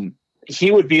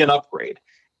 He would be an upgrade.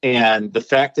 And the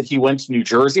fact that he went to New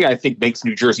Jersey, I think makes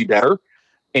New Jersey better.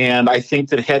 And I think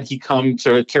that had he come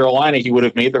to Carolina, he would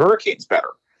have made the Hurricanes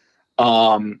better.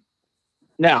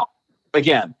 Now,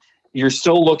 again, you're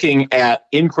still looking at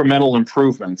incremental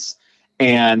improvements.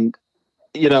 And,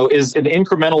 is an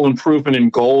incremental improvement in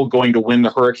goal going to win the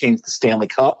Hurricanes the Stanley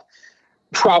Cup?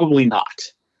 Probably not.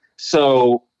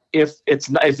 So if an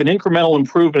incremental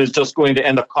improvement is just going to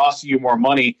end up costing you more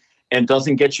money and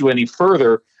doesn't get you any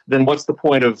further, then what's the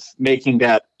point of making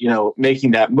that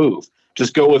move?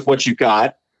 Just go with what you've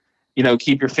got,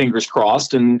 keep your fingers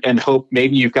crossed and hope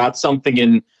maybe you've got something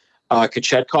in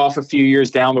Kochetkov a few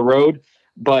years down the road.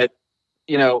 But,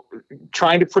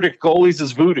 trying to predict goalies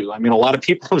is voodoo. I mean, a lot of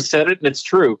people have said it and it's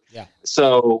true. Yeah.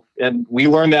 So, and we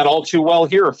learned that all too well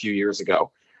here a few years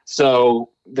ago.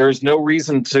 So there's no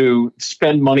reason to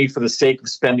spend money for the sake of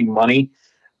spending money.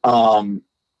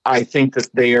 I think that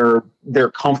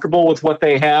they're comfortable with what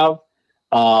they have.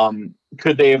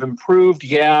 Could they have improved?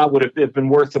 Yeah. Would it have been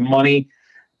worth the money?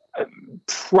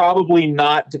 Probably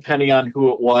not, depending on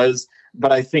who it was.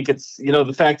 But I think it's,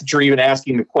 the fact that you're even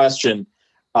asking the question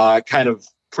kind of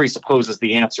presupposes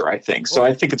the answer, I think. So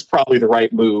I think it's probably the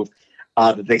right move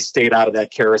that they stayed out of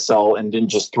that carousel and didn't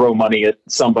just throw money at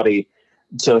somebody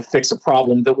to fix a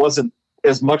problem that wasn't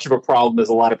as much of a problem as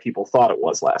a lot of people thought it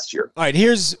was last year. All right,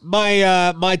 here's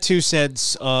my 2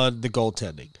 cents on the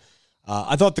goaltending.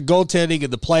 I thought the goaltending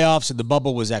in the playoffs and the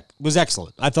bubble was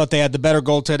excellent. I thought they had the better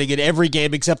goaltending in every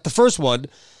game except the first one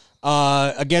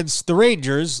against the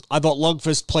Rangers. I thought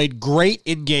Lundqvist played great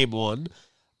in game 1,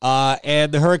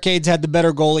 and the Hurricanes had the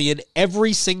better goalie in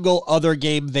every single other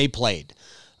game they played.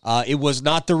 It was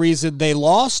not the reason they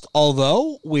lost,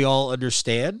 although we all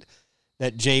understand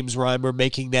that James Reimer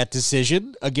making that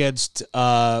decision against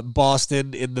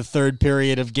Boston in the third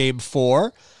period of Game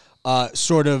 4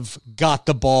 sort of got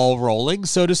the ball rolling,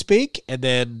 so to speak. And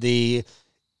then the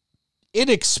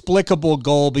inexplicable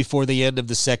goal before the end of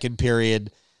the second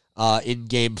period in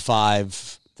Game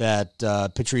 5 that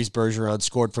Patrice Bergeron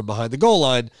scored from behind the goal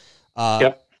line,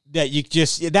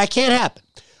 that can't happen.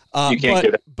 You can't get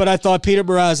it. But I thought Peter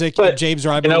Mrazek and James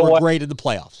Reimer were great in the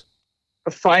playoffs.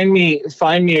 Find me a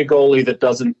goalie that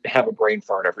doesn't have a brain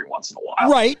fart every once in a while.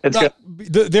 Right.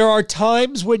 There are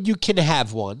times when you can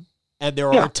have one, and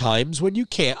there are times when you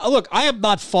can't. Look, I am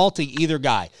not faulting either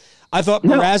guy. I thought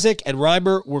Mrazek and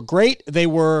Reimer were great. They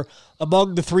were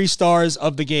among the 3 stars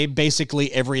of the game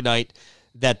basically every night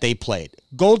that they played.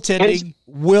 Goaltending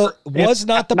was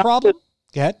not the problem.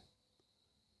 Go ahead.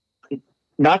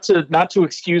 Not to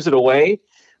excuse it away,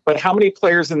 but how many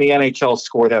players in the NHL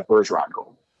score that Bergeron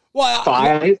goal? Well,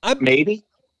 5, maybe.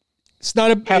 It's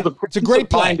not it's a great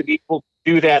play to be able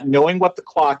to do that, knowing what the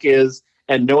clock is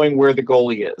and knowing where the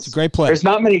goalie is. It's a great play. There's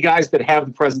not many guys that have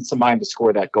the presence of mind to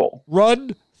score that goal.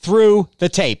 Run through the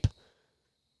tape.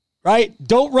 Right?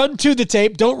 Don't run to the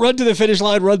tape. Don't run to the finish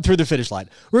line. Run through the finish line.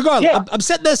 Regardless, I'm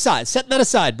setting that aside. Setting that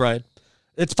aside, Brian.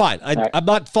 It's fine. I'm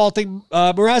not faulting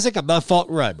Mrazek. I'm not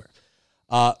faulting Reimer.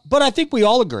 But I think we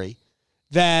all agree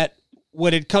that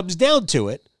when it comes down to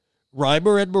it,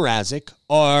 Reimer and Mrazek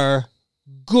are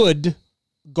good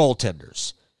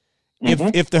goaltenders.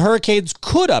 If the Hurricanes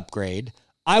could upgrade,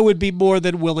 I would be more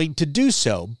than willing to do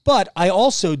so. But I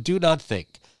also do not think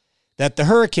that the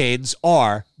Hurricanes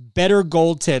are better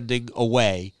goaltending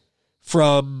away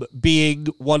from being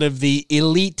one of the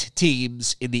elite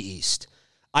teams in the East.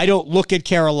 I don't look at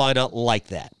Carolina like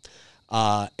that.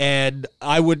 And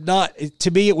I would not,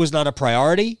 to me, it was not a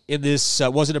priority in this,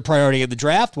 wasn't a priority in the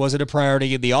draft, wasn't a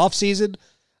priority in the offseason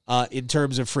in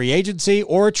terms of free agency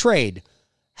or a trade.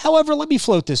 However, let me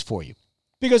float this for you,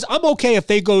 because I'm okay if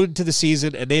they go into the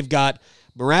season and they've got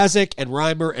Mrazek and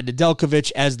Reimer and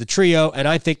Nedeljkovic as the trio, and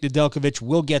I think Nedeljkovic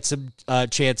will get some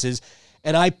chances.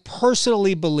 And I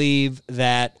personally believe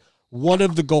that one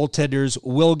of the goaltenders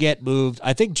will get moved.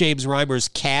 I think James Reimer's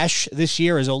cash this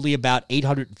year is only about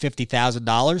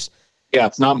 $850,000. Yeah,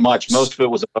 it's not much. Most of it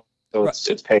was so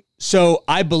it's paid. So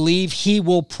I believe he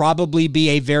will probably be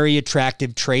a very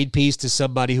attractive trade piece to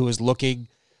somebody who is looking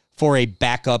for a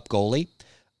backup goalie.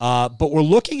 But we're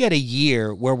looking at a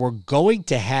year where we're going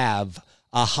to have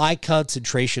a high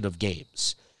concentration of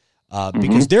games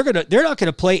because they're not going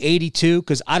to play 82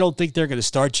 because I don't think they're going to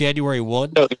start January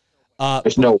 1. No,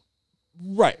 there's no.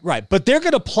 Right. But they're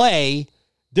going to play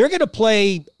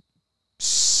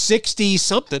 60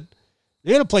 something.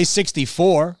 They're going to play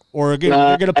 64 or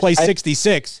they're going to play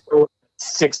 66.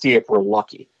 60 if we're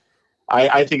lucky.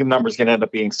 I think the number's going to end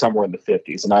up being somewhere in the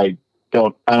 50s, and I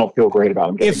don't feel great about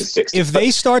them getting to 60. If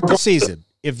they start the season,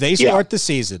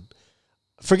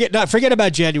 forget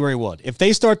about January 1. If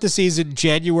they start the season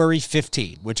January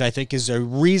 15, which I think is a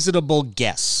reasonable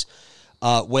guess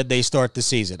when they start the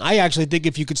season. I actually think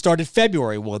if you could start at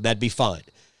February 1, that'd be fine.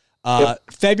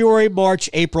 February, March,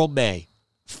 April, May.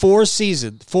 4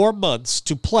 months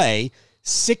to play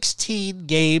 16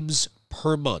 games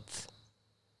per month.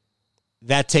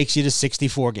 That takes you to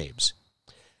 64 games.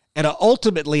 And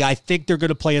ultimately, I think they're going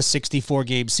to play a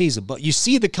 64-game season. But you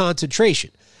see the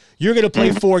concentration. You're going to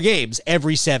play 4 games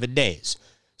every 7 days.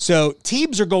 So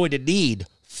teams are going to need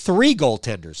 3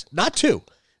 goaltenders, not 2.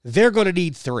 They're going to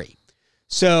need 3.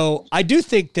 So I do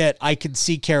think that I can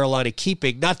see Carolina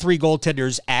keeping not 3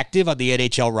 goaltenders active on the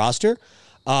NHL roster,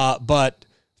 but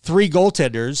 3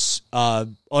 goaltenders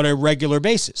on a regular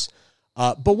basis.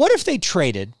 But what if they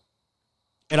traded,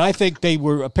 and I think they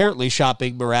were apparently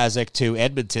shopping Mrazek to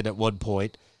Edmonton at one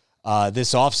point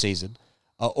this offseason,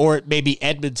 or maybe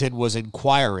Edmonton was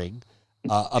inquiring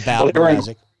about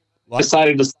Mrazek.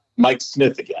 Decided to sign Mike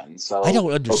Smith again. So I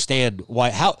don't understand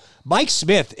how Mike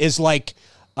Smith is like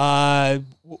who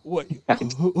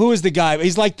is the guy?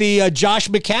 He's like the Josh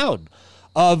McCown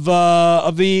of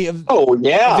the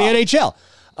NHL.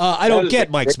 I don't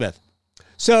get Mike Smith.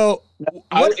 So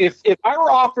if I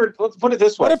were offered, let's put it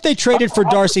this way. What if they traded for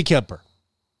Darcy Kemper?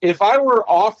 If I were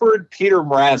offered Peter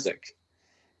Mrazek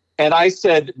and I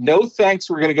said, no thanks,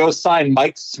 we're going to go sign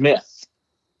Mike Smith.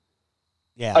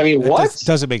 Yeah. I mean, what?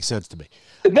 Doesn't make sense to me.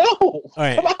 No. All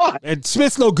right. Come on. And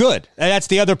Smith's no good. And that's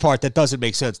the other part that doesn't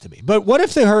make sense to me. But what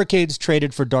if the Hurricanes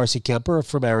traded for Darcy Kemper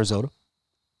from Arizona?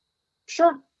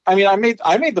 Sure. I mean, I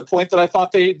made the point that I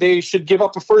thought they should give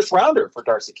up a first rounder for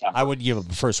Darcy Kemper. I wouldn't give up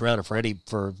a first rounder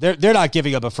they're not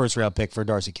giving up a first round pick for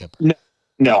Darcy Kemper.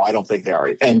 No, I don't think they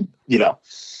are. And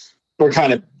we're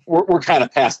kind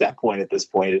of past that point at this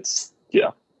point. It's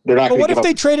they're not. But what if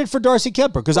they traded for Darcy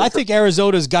Kemper? Because I think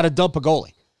Arizona's got to dump a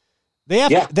goalie. They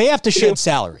have to shed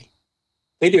salary.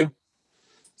 They do,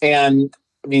 and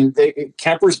I mean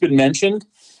Kemper's been mentioned.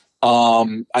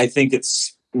 I think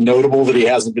it's notable that he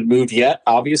hasn't been moved yet,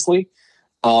 obviously.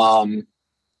 That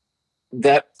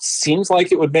seems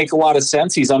like it would make a lot of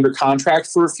sense. He's under contract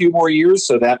for a few more years,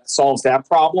 so that solves that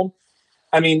problem.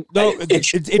 I mean, no,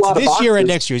 it's this year and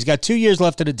next year. He's got 2 years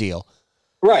left in a deal.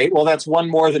 Right. Well, that's one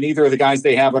more than either of the guys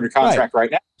they have under contract right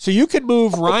now. So you could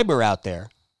move Reimer out there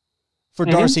for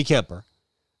Darcy Kemper.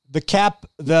 The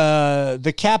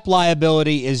cap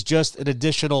liability is just an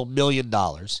additional $1 million.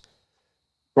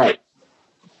 Right.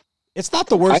 It's not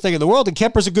the worst thing in the world, and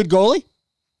Kemper's a good goalie.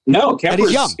 No,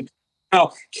 Kemper's young.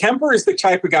 No, Kemper is the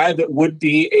type of guy that would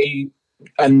be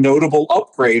a notable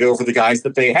upgrade over the guys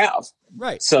that they have.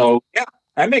 Right. So, yeah,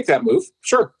 I make that move.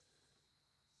 Sure.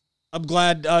 I'm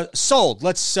glad. Sold.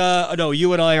 Let's. No,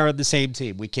 you and I are on the same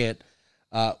team. We can't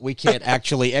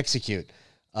actually execute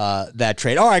that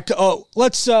trade. All right.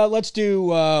 Let's do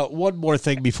one more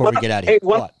thing before we get out of here.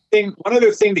 One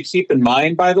other thing to keep in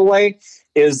mind, by the way,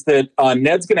 is that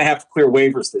Ned's going to have to clear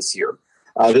waivers this year.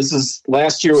 This is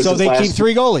last year. So they keep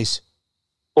 3 goalies.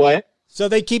 What? So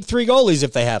they keep 3 goalies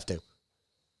if they have to.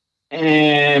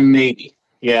 And maybe,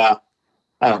 yeah.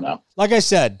 I don't know. Like I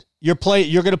said, you're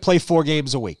going to play 4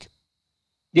 games a week.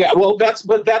 Yeah, well, that's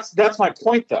my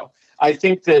point, though. I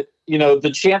think that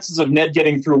the chances of Ned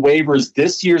getting through waivers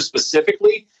this year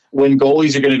specifically, when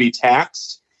goalies are going to be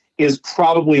taxed, is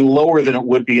probably lower than it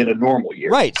would be in a normal year.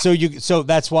 Right. So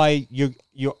that's why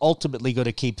you're ultimately going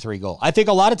to keep 3 goalies. I think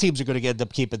a lot of teams are going to end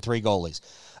up keeping 3 goalies,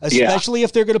 especially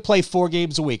if they're going to play 4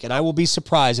 games a week. And I will be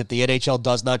surprised if the NHL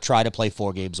does not try to play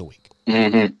 4 games a week.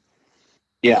 Mm-hmm.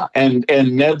 Yeah, and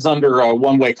Ned's under a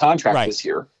one-way contract this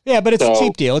year. Yeah, but it's a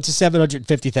cheap deal. It's a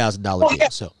 $750,000 deal. Yeah.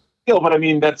 So. But I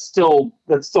mean, that's still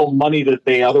money that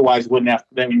they otherwise wouldn't have.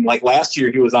 I mean, like last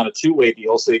year, he was on a 2-way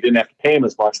deal, so they didn't have to pay him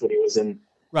as much when he was in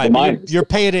the minors. You're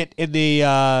paying it in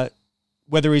the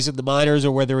whether he's in the minors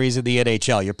or whether he's in the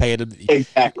NHL. You're paying him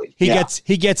exactly. He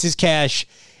gets his cash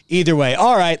Either way.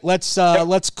 All right,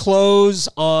 let's close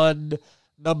on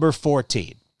number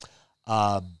 14.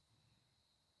 All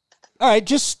right,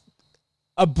 just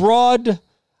a broad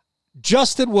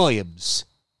Justin Williams.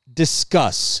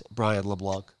 Discuss, Brian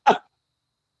LeBlanc.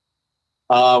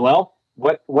 Well,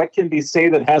 what can be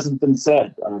said that hasn't been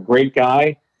said? Great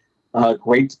guy,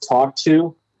 great to talk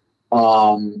to.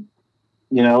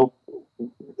 You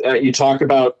talk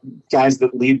about guys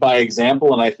that lead by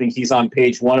example, and I think he's on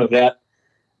page one of that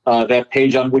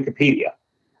page on Wikipedia,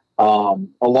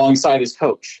 alongside his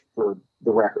coach, for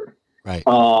the record. Right.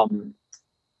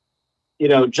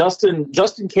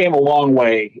 Justin came a long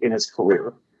way in his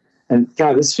career. And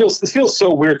God, this feels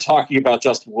so weird talking about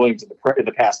Justin Williams in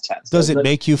the past tense. Does it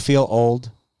make you feel old?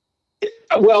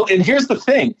 Well, and here's the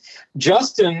thing: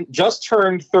 Justin just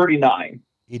turned 39.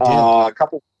 He did.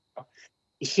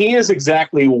 He is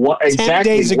exactly 10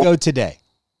 days ago today.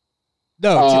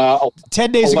 No,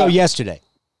 10 days 11. ago yesterday.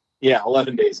 Yeah,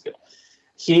 11 days ago.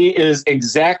 He is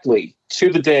exactly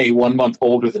to the day 1 month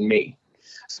older than me.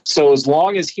 So as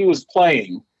long as he was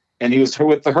playing and he was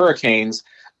with the Hurricanes,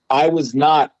 I was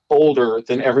not older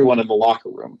than everyone in the locker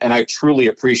room, and I truly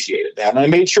appreciated that. And I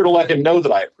made sure to let him know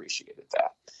that I appreciated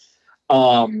that.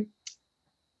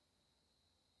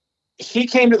 He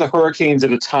came to the Hurricanes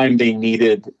at a time they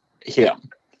needed him.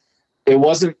 It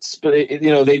wasn't,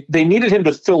 they needed him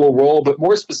to fill a role, but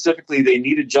more specifically, they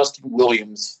needed Justin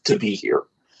Williams to be here.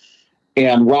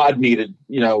 And Rod needed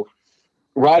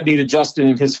Justin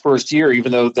in his first year,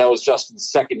 even though that was Justin's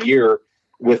second year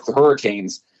with the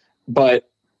Hurricanes. But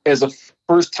as a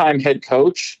first-time head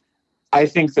coach, I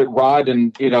think that Rod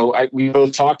and, we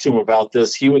both talked to him about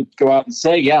this. He would go out and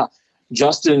say, yeah,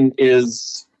 Justin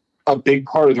is a big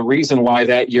part of the reason why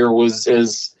that year was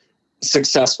as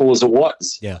successful as it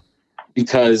was. Yeah.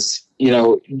 Because,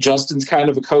 Justin's kind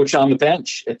of a coach on the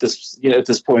bench at this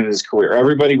point in his career.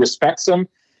 Everybody respects him.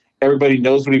 Everybody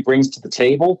knows what he brings to the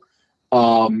table.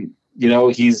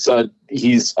 He's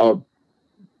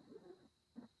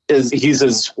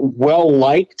as well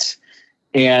liked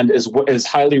and as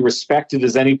highly respected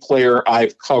as any player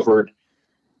I've covered,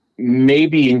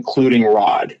 maybe including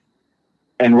Rod.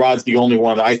 And Rod's the only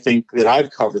one I think that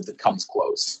I've covered that comes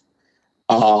close.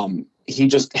 He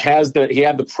just had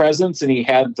the presence and he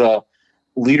had the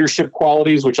leadership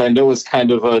qualities, which I know is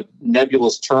kind of a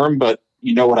nebulous term, but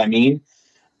you know what I mean.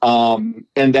 And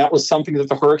that was something that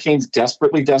the Hurricanes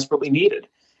desperately, desperately needed.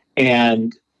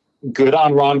 And good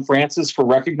on Ron Francis for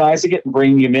recognizing it and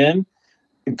bringing him in.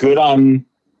 Good on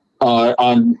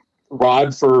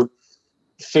Rod for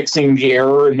fixing the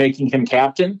error and making him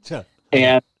captain. Sure.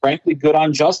 And frankly, good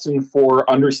on Justin for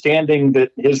understanding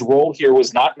that his role here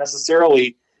was not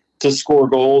necessarily to score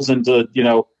goals and to,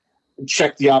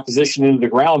 check the opposition into the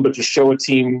ground, but to show a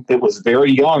team that was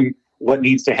very young what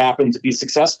needs to happen to be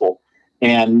successful.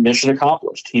 And mission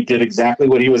accomplished. He did exactly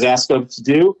what he was asked of to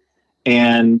do.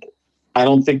 And I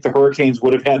don't think the Hurricanes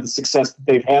would have had the success that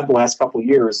they've had the last couple of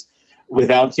years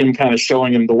without him kind of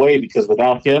showing him the way, because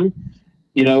without him,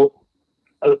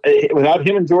 without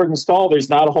him and Jordan Staal, there's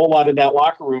not a whole lot in that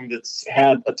locker room that's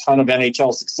had a ton of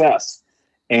NHL success.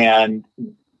 And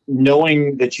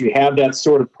knowing that you have that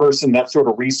sort of person, that sort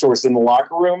of resource in the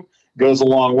locker room goes a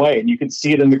long way. And you can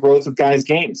see it in the growth of guys'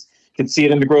 games. You can see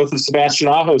it in the growth of Sebastian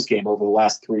Aho's game over the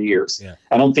last 3 years. Yeah.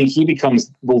 I don't think he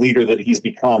becomes the leader that he's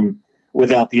become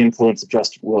without the influence of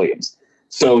Justin Williams.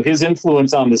 So his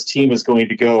influence on this team is going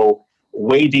to go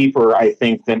way deeper, I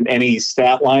think, than any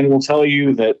stat line will tell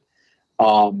you. That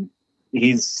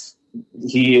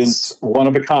he is one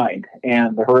of a kind,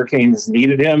 and the Hurricanes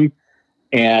needed him,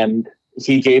 and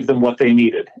he gave them what they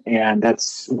needed, and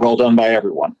that's well done by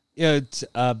everyone. Yeah, it's,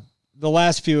 the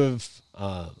last few of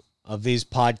these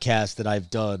podcasts that I've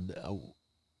done,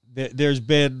 there's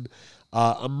been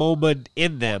a moment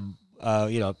in them,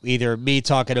 either me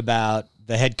talking about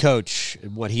the head coach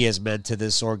and what he has meant to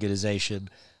this organization,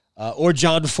 or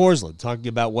John Forsland talking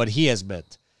about what he has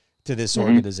meant to this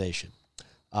organization.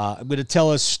 I'm going to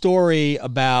tell a story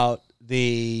about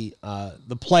the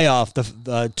playoff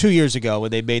the 2 years ago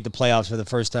when they made the playoffs for the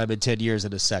first time in 10 years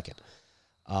in a second.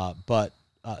 But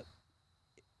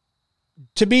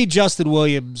to me, Justin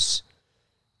Williams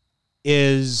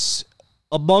is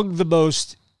among the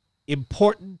most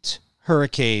important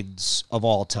Hurricanes of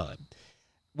all time.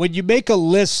 When you make a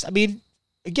list, I mean,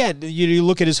 again, you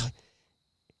look at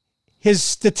his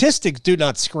statistics do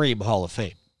not scream Hall of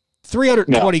Fame.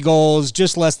 320 goals,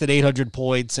 just less than 800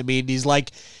 points. I mean, he's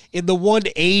like in the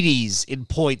 180s in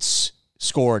points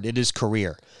scored in his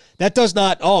career. That does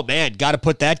not, oh man, got to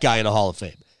put that guy in a Hall of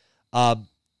Fame.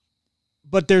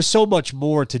 But there's so much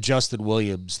more to Justin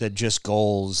Williams than just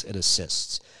goals and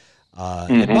assists.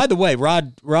 And by the way,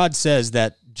 Rod says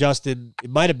that Justin, it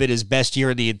might have been his best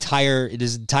year in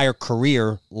his entire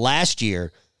career last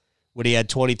year when he had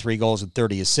 23 goals and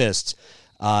 30 assists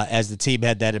as the team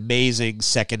had that amazing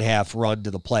second half run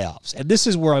to the playoffs. And this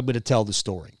is where I'm going to tell the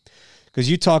story, because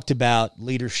you talked about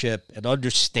leadership and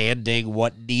understanding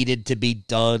what needed to be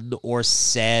done or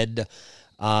said.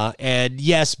 And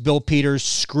yes, Bill Peters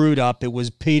screwed up. It was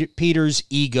Peters'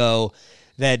 ego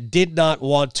that did not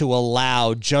want to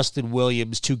allow Justin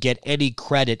Williams to get any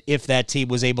credit if that team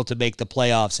was able to make the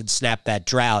playoffs and snap that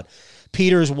drought.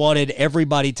 Peters wanted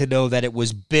everybody to know that it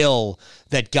was Bill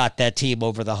that got that team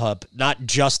over the hump, not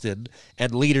Justin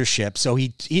and leadership. So he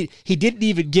didn't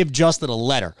even give Justin a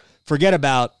letter. Forget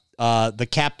about the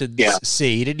captain's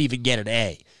C. He didn't even get an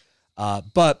A.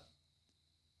 But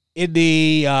in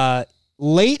the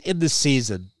late in the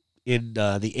season, in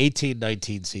the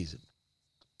 18-19 season,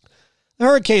 the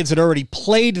Hurricanes had already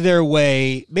played their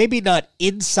way, maybe not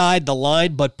inside the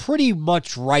line, but pretty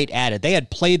much right at it. They had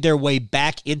played their way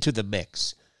back into the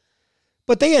mix.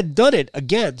 But they had done it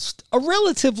against a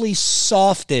relatively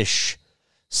softish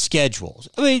schedule.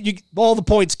 I mean, all the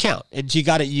points count, and you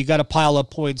got to pile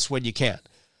up points when you can.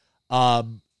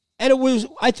 And it was,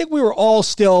 I think we were all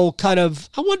still kind of,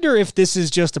 I wonder if this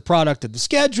is just a product of the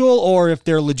schedule or if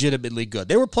they're legitimately good.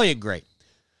 They were playing great.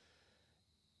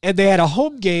 And they had a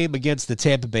home game against the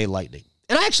Tampa Bay Lightning.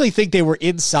 And I actually think they were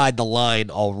inside the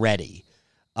line already.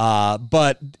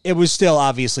 But it was still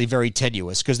obviously very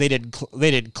tenuous because they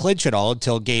didn't clinch it all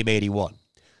until game 81.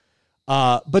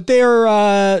 But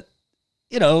they're,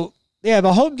 they have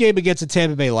a home game against the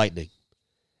Tampa Bay Lightning.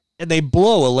 And they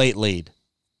blow a late lead.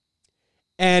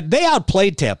 And they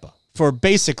outplayed Tampa for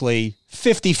basically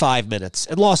 55 minutes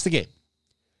and lost the game.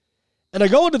 And I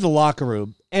go into the locker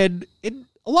room, and in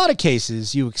a lot of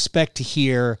cases, you expect to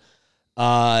hear,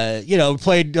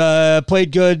 played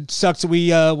good, sucks that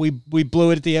we blew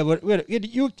it at the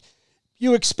end.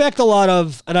 You expect a lot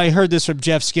of, and I heard this from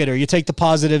Jeff Skinner, you take the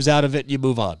positives out of it and you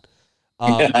move on.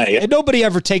 And nobody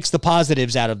ever takes the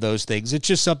positives out of those things. It's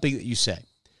just something that you say.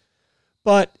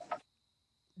 But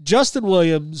Justin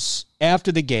Williams,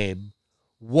 after the game,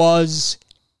 was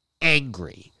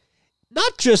angry.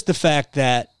 Not just the fact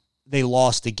that they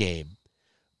lost the game,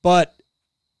 but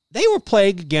they were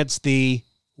playing against the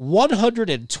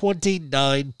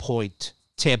 129-point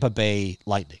Tampa Bay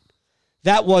Lightning.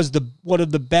 That was one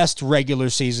of the best regular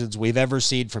seasons we've ever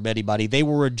seen from anybody. They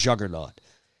were a juggernaut.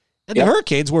 And the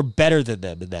Hurricanes were better than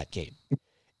them in that game.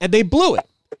 And they blew it.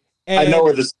 And I know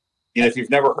where this, if you've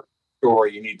never heard the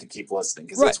story, you need to keep listening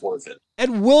because it's worth it.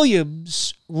 And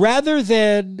Williams, rather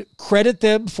than credit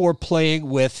them for playing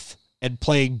with and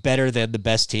playing better than the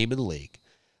best team in the league,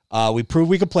 we proved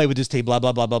we could play with this team, blah,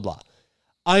 blah, blah, blah, blah.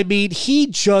 I mean, he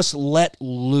just let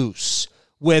loose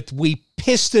with, we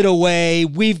pissed it away,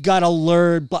 we've got to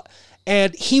learn, blah,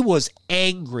 and he was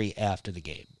angry after the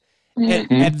game.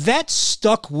 And that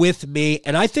stuck with me,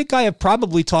 and I think I have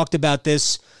probably talked about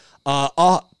this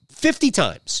 50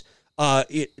 times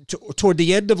toward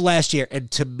the end of last year. And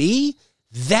to me,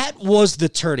 that was the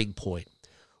turning point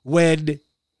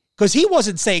because he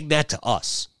wasn't saying that to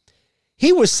us.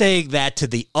 He was saying that to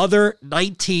the other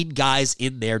 19 guys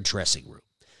in their dressing room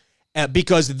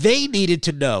because they needed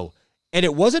to know. And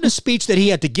it wasn't a speech that he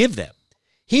had to give them.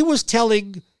 He was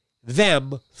telling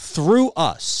them through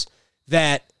us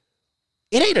that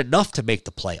it ain't enough to make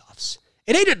the playoffs.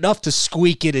 It ain't enough to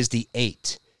squeak in as the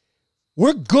 8.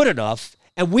 We're good enough,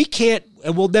 and we can't,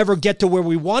 and we'll never get to where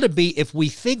we want to be if we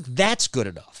think that's good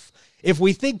enough. If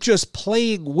we think just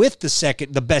playing with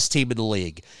the best team in the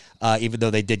league, even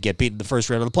though they did get beaten in the first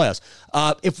round of the playoffs,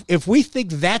 if we think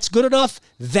that's good enough,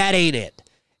 that ain't it.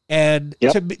 And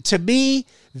to me,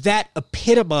 that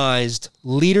epitomized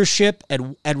leadership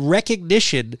and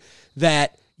recognition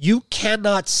that you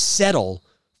cannot settle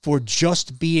for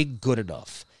just being good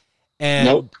enough.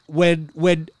 And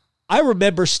when I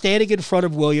remember standing in front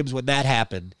of Williams when that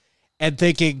happened and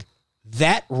thinking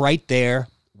that right there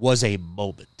was a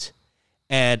moment.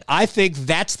 And I think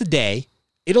that's the day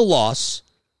in a loss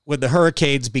when the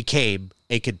Hurricanes became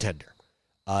a contender.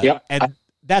 And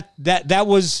that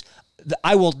was,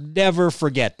 I will never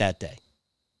forget that day.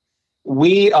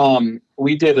 We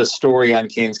did a story on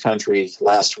Canes Country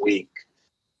last week.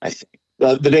 I think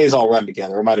the days all run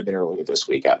together. It might have been earlier this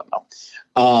week. I don't know.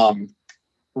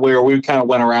 Where we kind of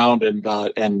went around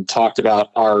and talked about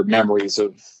our memories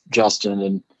of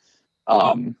Justin,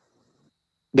 and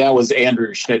that was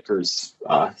Andrew Schnitker's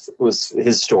was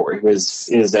his story, was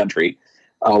his entry,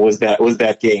 was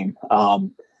that game,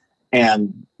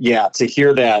 and to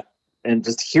hear that and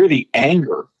just hear the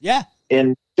anger,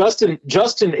 and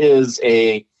Justin is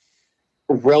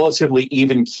relatively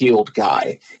even-keeled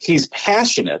guy. He's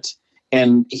passionate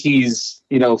and he's,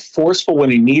 forceful when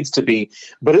he needs to be,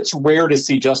 but it's rare to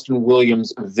see Justin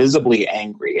Williams visibly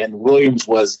angry. And Williams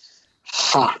was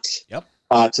hot to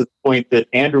the point that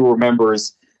Andrew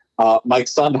remembers Mike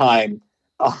Sondheim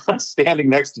standing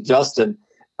next to Justin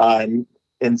and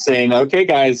saying, okay,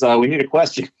 guys, we need a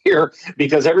question here,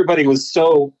 because everybody was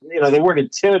so, they weren't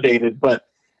intimidated, but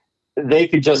they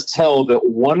could just tell that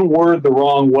one word the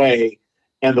wrong way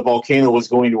and the volcano was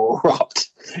going to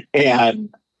erupt.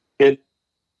 And it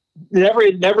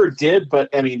never did, but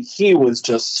I mean, he was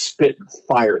just spitting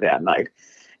fire that night.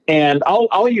 And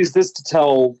I'll use this to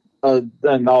tell,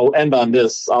 and I'll end on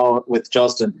this with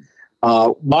Justin.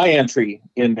 My entry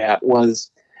in that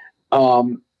was,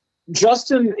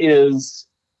 Justin is,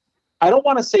 I don't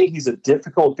want to say he's a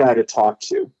difficult guy to talk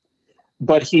to,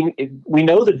 but we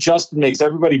know that Justin makes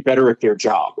everybody better at their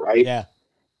job, right? Yeah.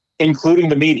 Including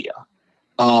the media.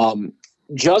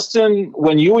 Justin,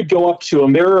 when you would go up to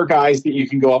him, there are guys that you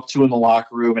can go up to in the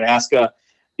locker room and ask a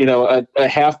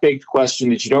half-baked question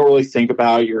that you don't really think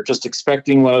about. You're just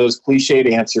expecting one of those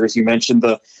cliched answers. You mentioned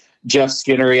the Jeff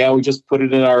Skinner. Yeah, we just put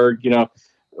it in our,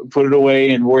 put it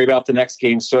away and worry about the next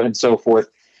game, and so forth.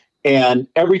 And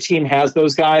every team has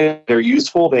those guys. They're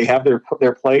useful. They have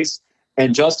their place.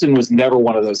 And Justin was never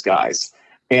one of those guys.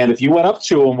 And if you went up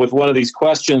to him with one of these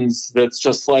questions that's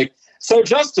just like, so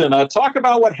Justin, talk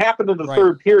about what happened in the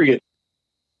third period.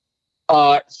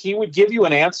 He would give you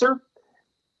an answer,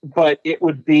 but he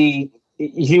would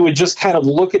just kind of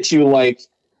look at you like,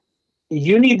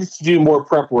 you need to do more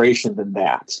preparation than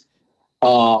that.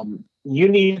 You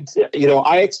need to,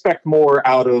 I expect more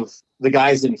out of the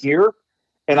guys in here,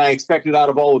 and I expect it out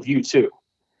of all of you too.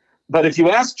 But if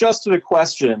you ask Justin a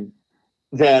question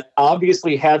that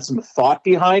obviously had some thought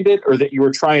behind it, or that you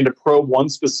were trying to probe one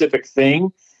specific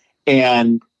thing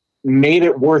and made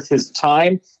it worth his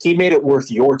time, he made it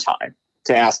worth your time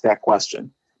to ask that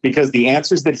question, because the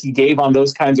answers that he gave on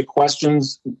those kinds of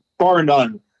questions, bar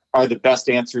none, are the best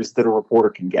answers that a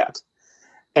reporter can get.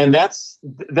 And that's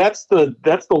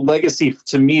the legacy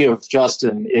to me of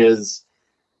Justin, is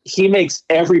he makes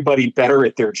everybody better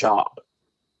at their job.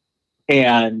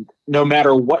 And no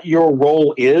matter what your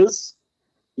role is,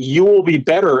 you will be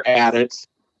better at it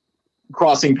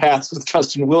crossing paths with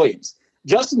Justin Williams.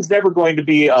 Justin's never going to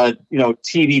be a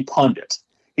TV pundit.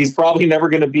 He's probably never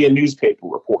going to be a newspaper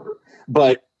reporter.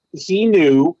 But he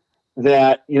knew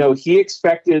that he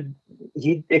expected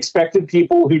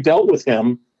people who dealt with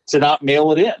him to not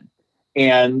mail it in,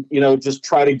 and just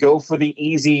try to go for the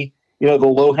easy, the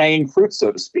low hanging fruit,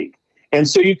 so to speak. And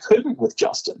so you couldn't with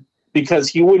Justin, because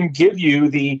he wouldn't give you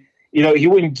he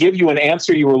wouldn't give you an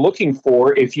answer you were looking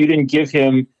for if you didn't give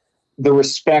him the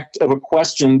respect of a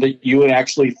question that you had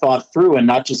actually thought through and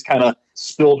not just kind of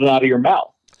spilled it out of your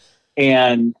mouth.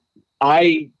 And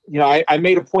I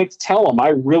made a point to tell him, I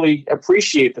really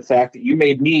appreciate the fact that you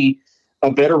made me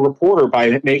a better reporter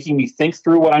by making me think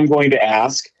through what I'm going to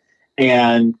ask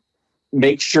and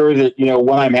make sure that,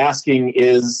 what I'm asking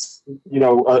is,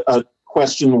 a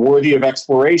question worthy of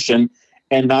exploration,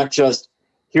 and not just,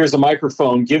 here's a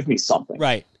microphone, give me something.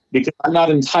 Right. Because I'm not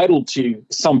entitled to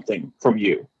something from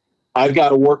you. I've got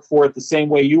to work for it the same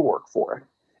way you work for it.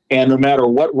 And no matter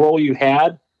what role you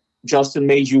had, Justin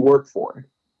made you work for it.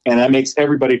 And that makes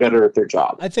everybody better at their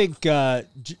job. I think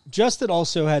Justin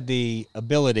also had the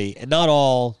ability, and not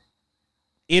all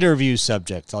interview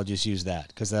subjects, I'll just use that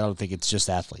because I don't think it's just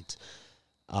athletes.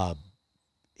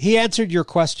 He answered your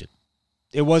question.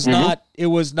 It was not,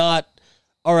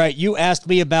 all right, you asked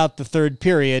me about the third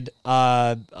period.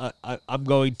 I'm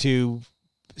going to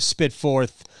spit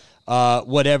forth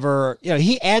whatever.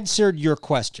 He answered your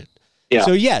question. Yeah.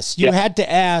 So, yes, you had to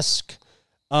ask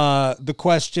the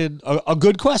question, a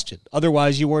good question.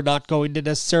 Otherwise, you were not going to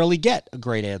necessarily get a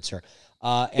great answer.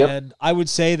 And I would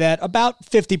say that about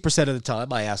 50% of the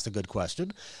time I asked a good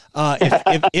question,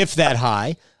 if that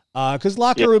high. Because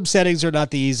locker room settings are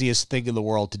not the easiest thing in the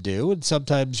world to do, and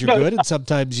sometimes you're good and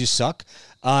sometimes you suck.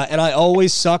 And I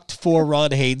always sucked for Ron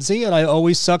Hainsey, and I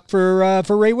always sucked for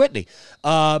Ray Whitney.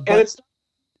 But it's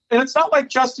not like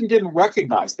Justin didn't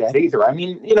recognize that either. I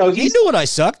mean, he knew when I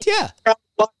sucked. Yeah,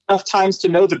 enough times to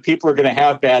know that people are going to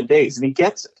have bad days, and he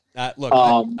gets it. Look,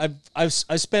 I've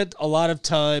spent a lot of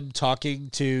time talking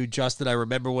to Justin. I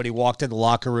remember when he walked in the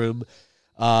locker room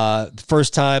the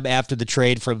first time after the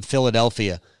trade from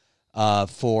Philadelphia.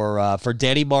 For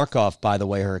Danny Markov, by the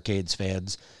way, Hurricanes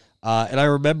fans. And I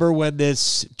remember when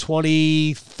this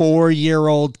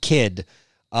 24-year-old kid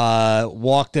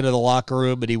walked into the locker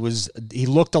room, and he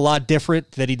looked a lot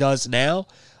different than he does now.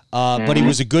 But he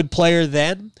was a good player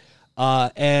then.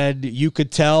 And you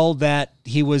could tell that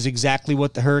he was exactly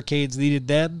what the Hurricanes needed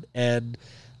then. And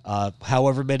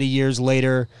however many years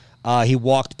later, he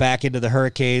walked back into the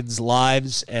Hurricanes'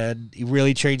 lives, and he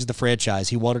really changed the franchise.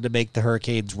 He wanted to make the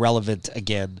Hurricanes relevant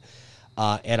again.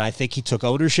 And I think he took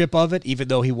ownership of it, even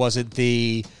though he wasn't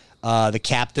the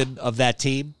captain of that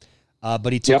team.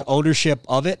 But he took ownership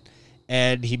of it,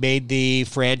 and he made the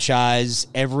franchise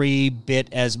every bit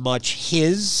as much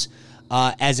his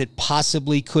as it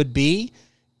possibly could be.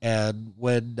 And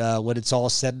when it's all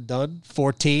said and done,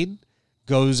 14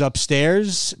 goes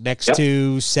upstairs next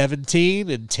to 17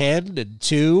 and 10 and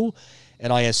 2,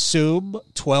 and I assume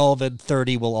 12 and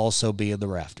 30 will also be in the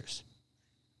rafters.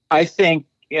 I think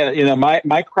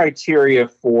my criteria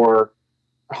for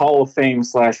Hall of Fame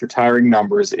 / retiring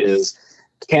numbers is,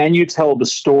 can you tell the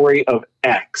story of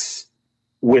X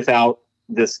without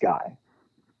this guy?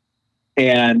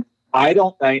 And I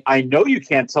know you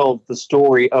can't tell the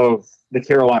story of the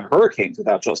Carolina Hurricanes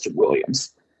without Justin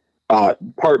Williams,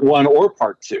 part 1 or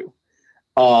part 2.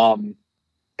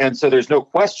 And so there's no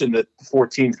question that the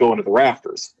 14's going to the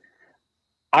rafters.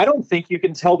 I don't think you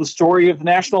can tell the story of the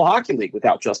National Hockey League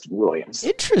without Justin Williams.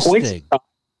 Interesting.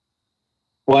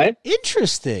 What?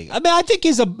 Interesting. I mean, I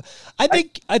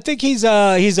think he's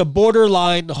a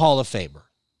borderline Hall of Famer.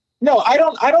 No, I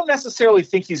don't necessarily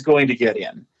think he's going to get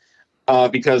in,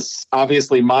 because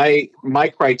obviously my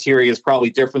criteria is probably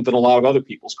different than a lot of other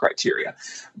people's criteria.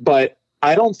 But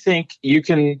I don't think you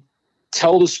can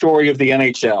tell the story of the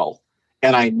NHL.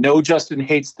 And I know Justin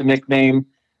hates the nickname,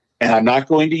 and I'm not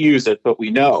going to use it, but we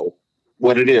know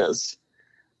what it is.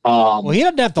 Well, he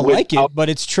doesn't have to like it, but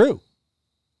it's true.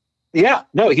 Yeah,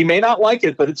 no, he may not like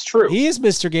it, but it's true. He is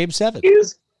Mr. Game 7.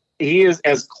 He is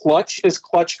as clutch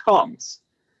comes.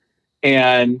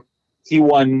 And he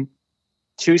won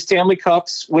 2 Stanley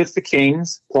Cups with the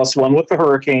Kings, plus 1 with the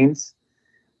Hurricanes.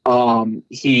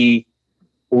 He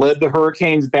led the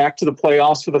Hurricanes back to the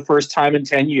playoffs for the first time in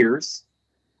 10 years.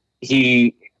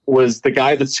 He was the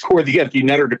guy that scored the empty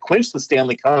netter to clinch the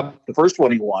Stanley Cup, the first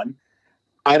one he won.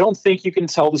 I don't think you can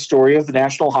tell the story of the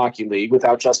National Hockey League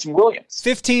without Justin Williams.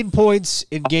 15 points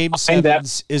in Game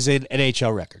 7s is an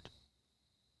NHL record.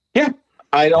 Yeah,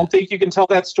 I don't think you can tell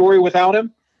that story without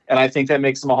him, and I think that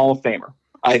makes him a Hall of Famer.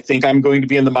 I think I'm going to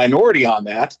be in the minority on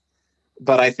that,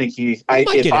 but I think if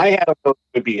I had a vote,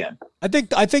 he would be in.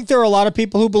 I think there are a lot of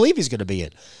people who believe he's going to be in.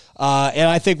 And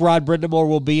I think Rod Brind'Amour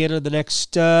will be in the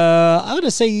next, I'm going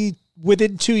to say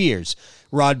within 2 years,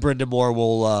 Rod Brind'Amour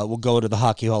will go into the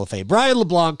Hockey Hall of Fame. Brian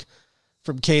LeBlanc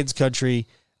from Canes Country,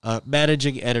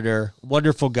 managing editor,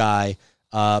 wonderful guy,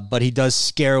 but he does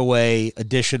scare away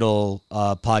additional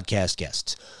podcast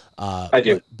guests. I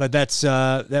do. But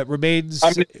that remains,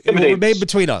 it will remain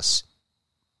between us.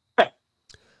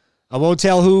 I won't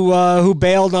tell who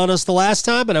bailed on us the last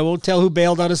time, and I won't tell who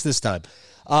bailed on us this time.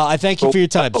 I thank you for your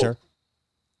time, sir.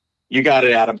 You got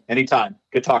it, Adam. Anytime.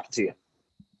 Good talking to you.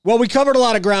 Well, we covered a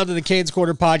lot of ground in the Canes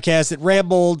Corner podcast. It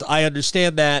rambled. I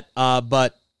understand that,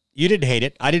 but you didn't hate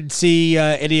it. I didn't see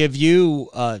any of you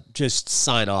just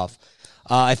sign off.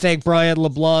 I thank Brian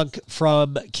LeBlanc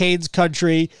from Canes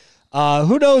Country.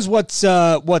 Who knows what's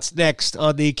next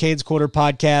on the Canes Corner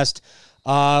podcast?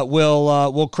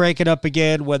 We'll crank it up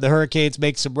again when the Hurricanes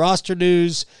make some roster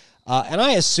news. And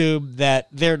I assume that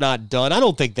they're not done. I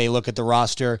don't think they look at the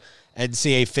roster and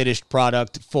see a finished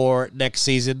product for next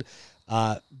season.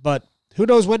 But who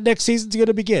knows when next season's going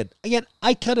to begin? Again,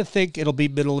 I kind of think it'll be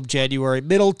middle of January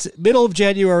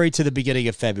to the beginning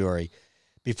of February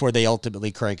before they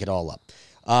ultimately crank it all up.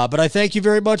 But I thank you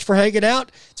very much for hanging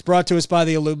out. It's brought to us by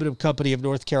the Aluminum Company of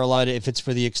North Carolina. If it's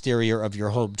for the exterior of your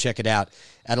home, check it out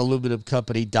at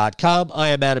aluminumcompany.com. I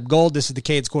am Adam Gold. This is the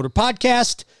Canes Corner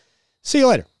Podcast. See you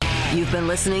later. You've been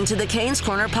listening to the Canes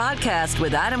Corner Podcast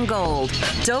with Adam Gold.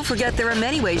 Don't forget there are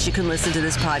many ways you can listen to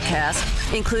this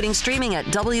podcast, including streaming at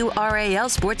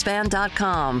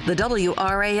WRALSportsFan.com, the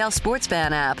WRAL Sports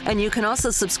Fan app, and you can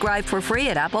also subscribe for free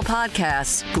at Apple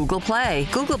Podcasts, Google Play,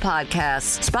 Google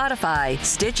Podcasts, Spotify,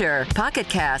 Stitcher, Pocket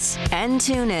Casts, and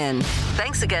TuneIn.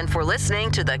 Thanks again for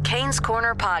listening to the Canes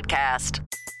Corner Podcast.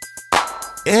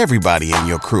 Everybody in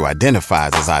your crew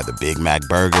identifies as either Big Mac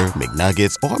Burger,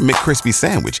 McNuggets, or McCrispy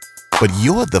Sandwich. But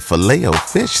you're the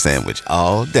Filet-O-Fish Sandwich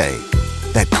all day.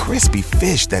 That crispy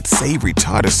fish, that savory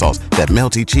tartar sauce, that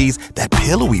melty cheese, that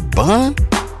pillowy bun.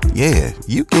 Yeah,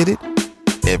 you get it.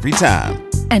 Every time.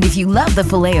 And if you love the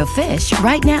Filet-O-Fish,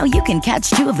 right now you can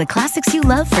catch 2 of the classics you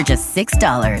love for just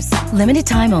 $6. Limited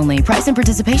time only. Price and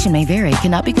participation may vary.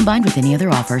 Cannot be combined with any other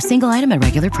offer. Single item at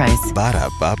regular price.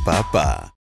 Ba-da-ba-ba-ba.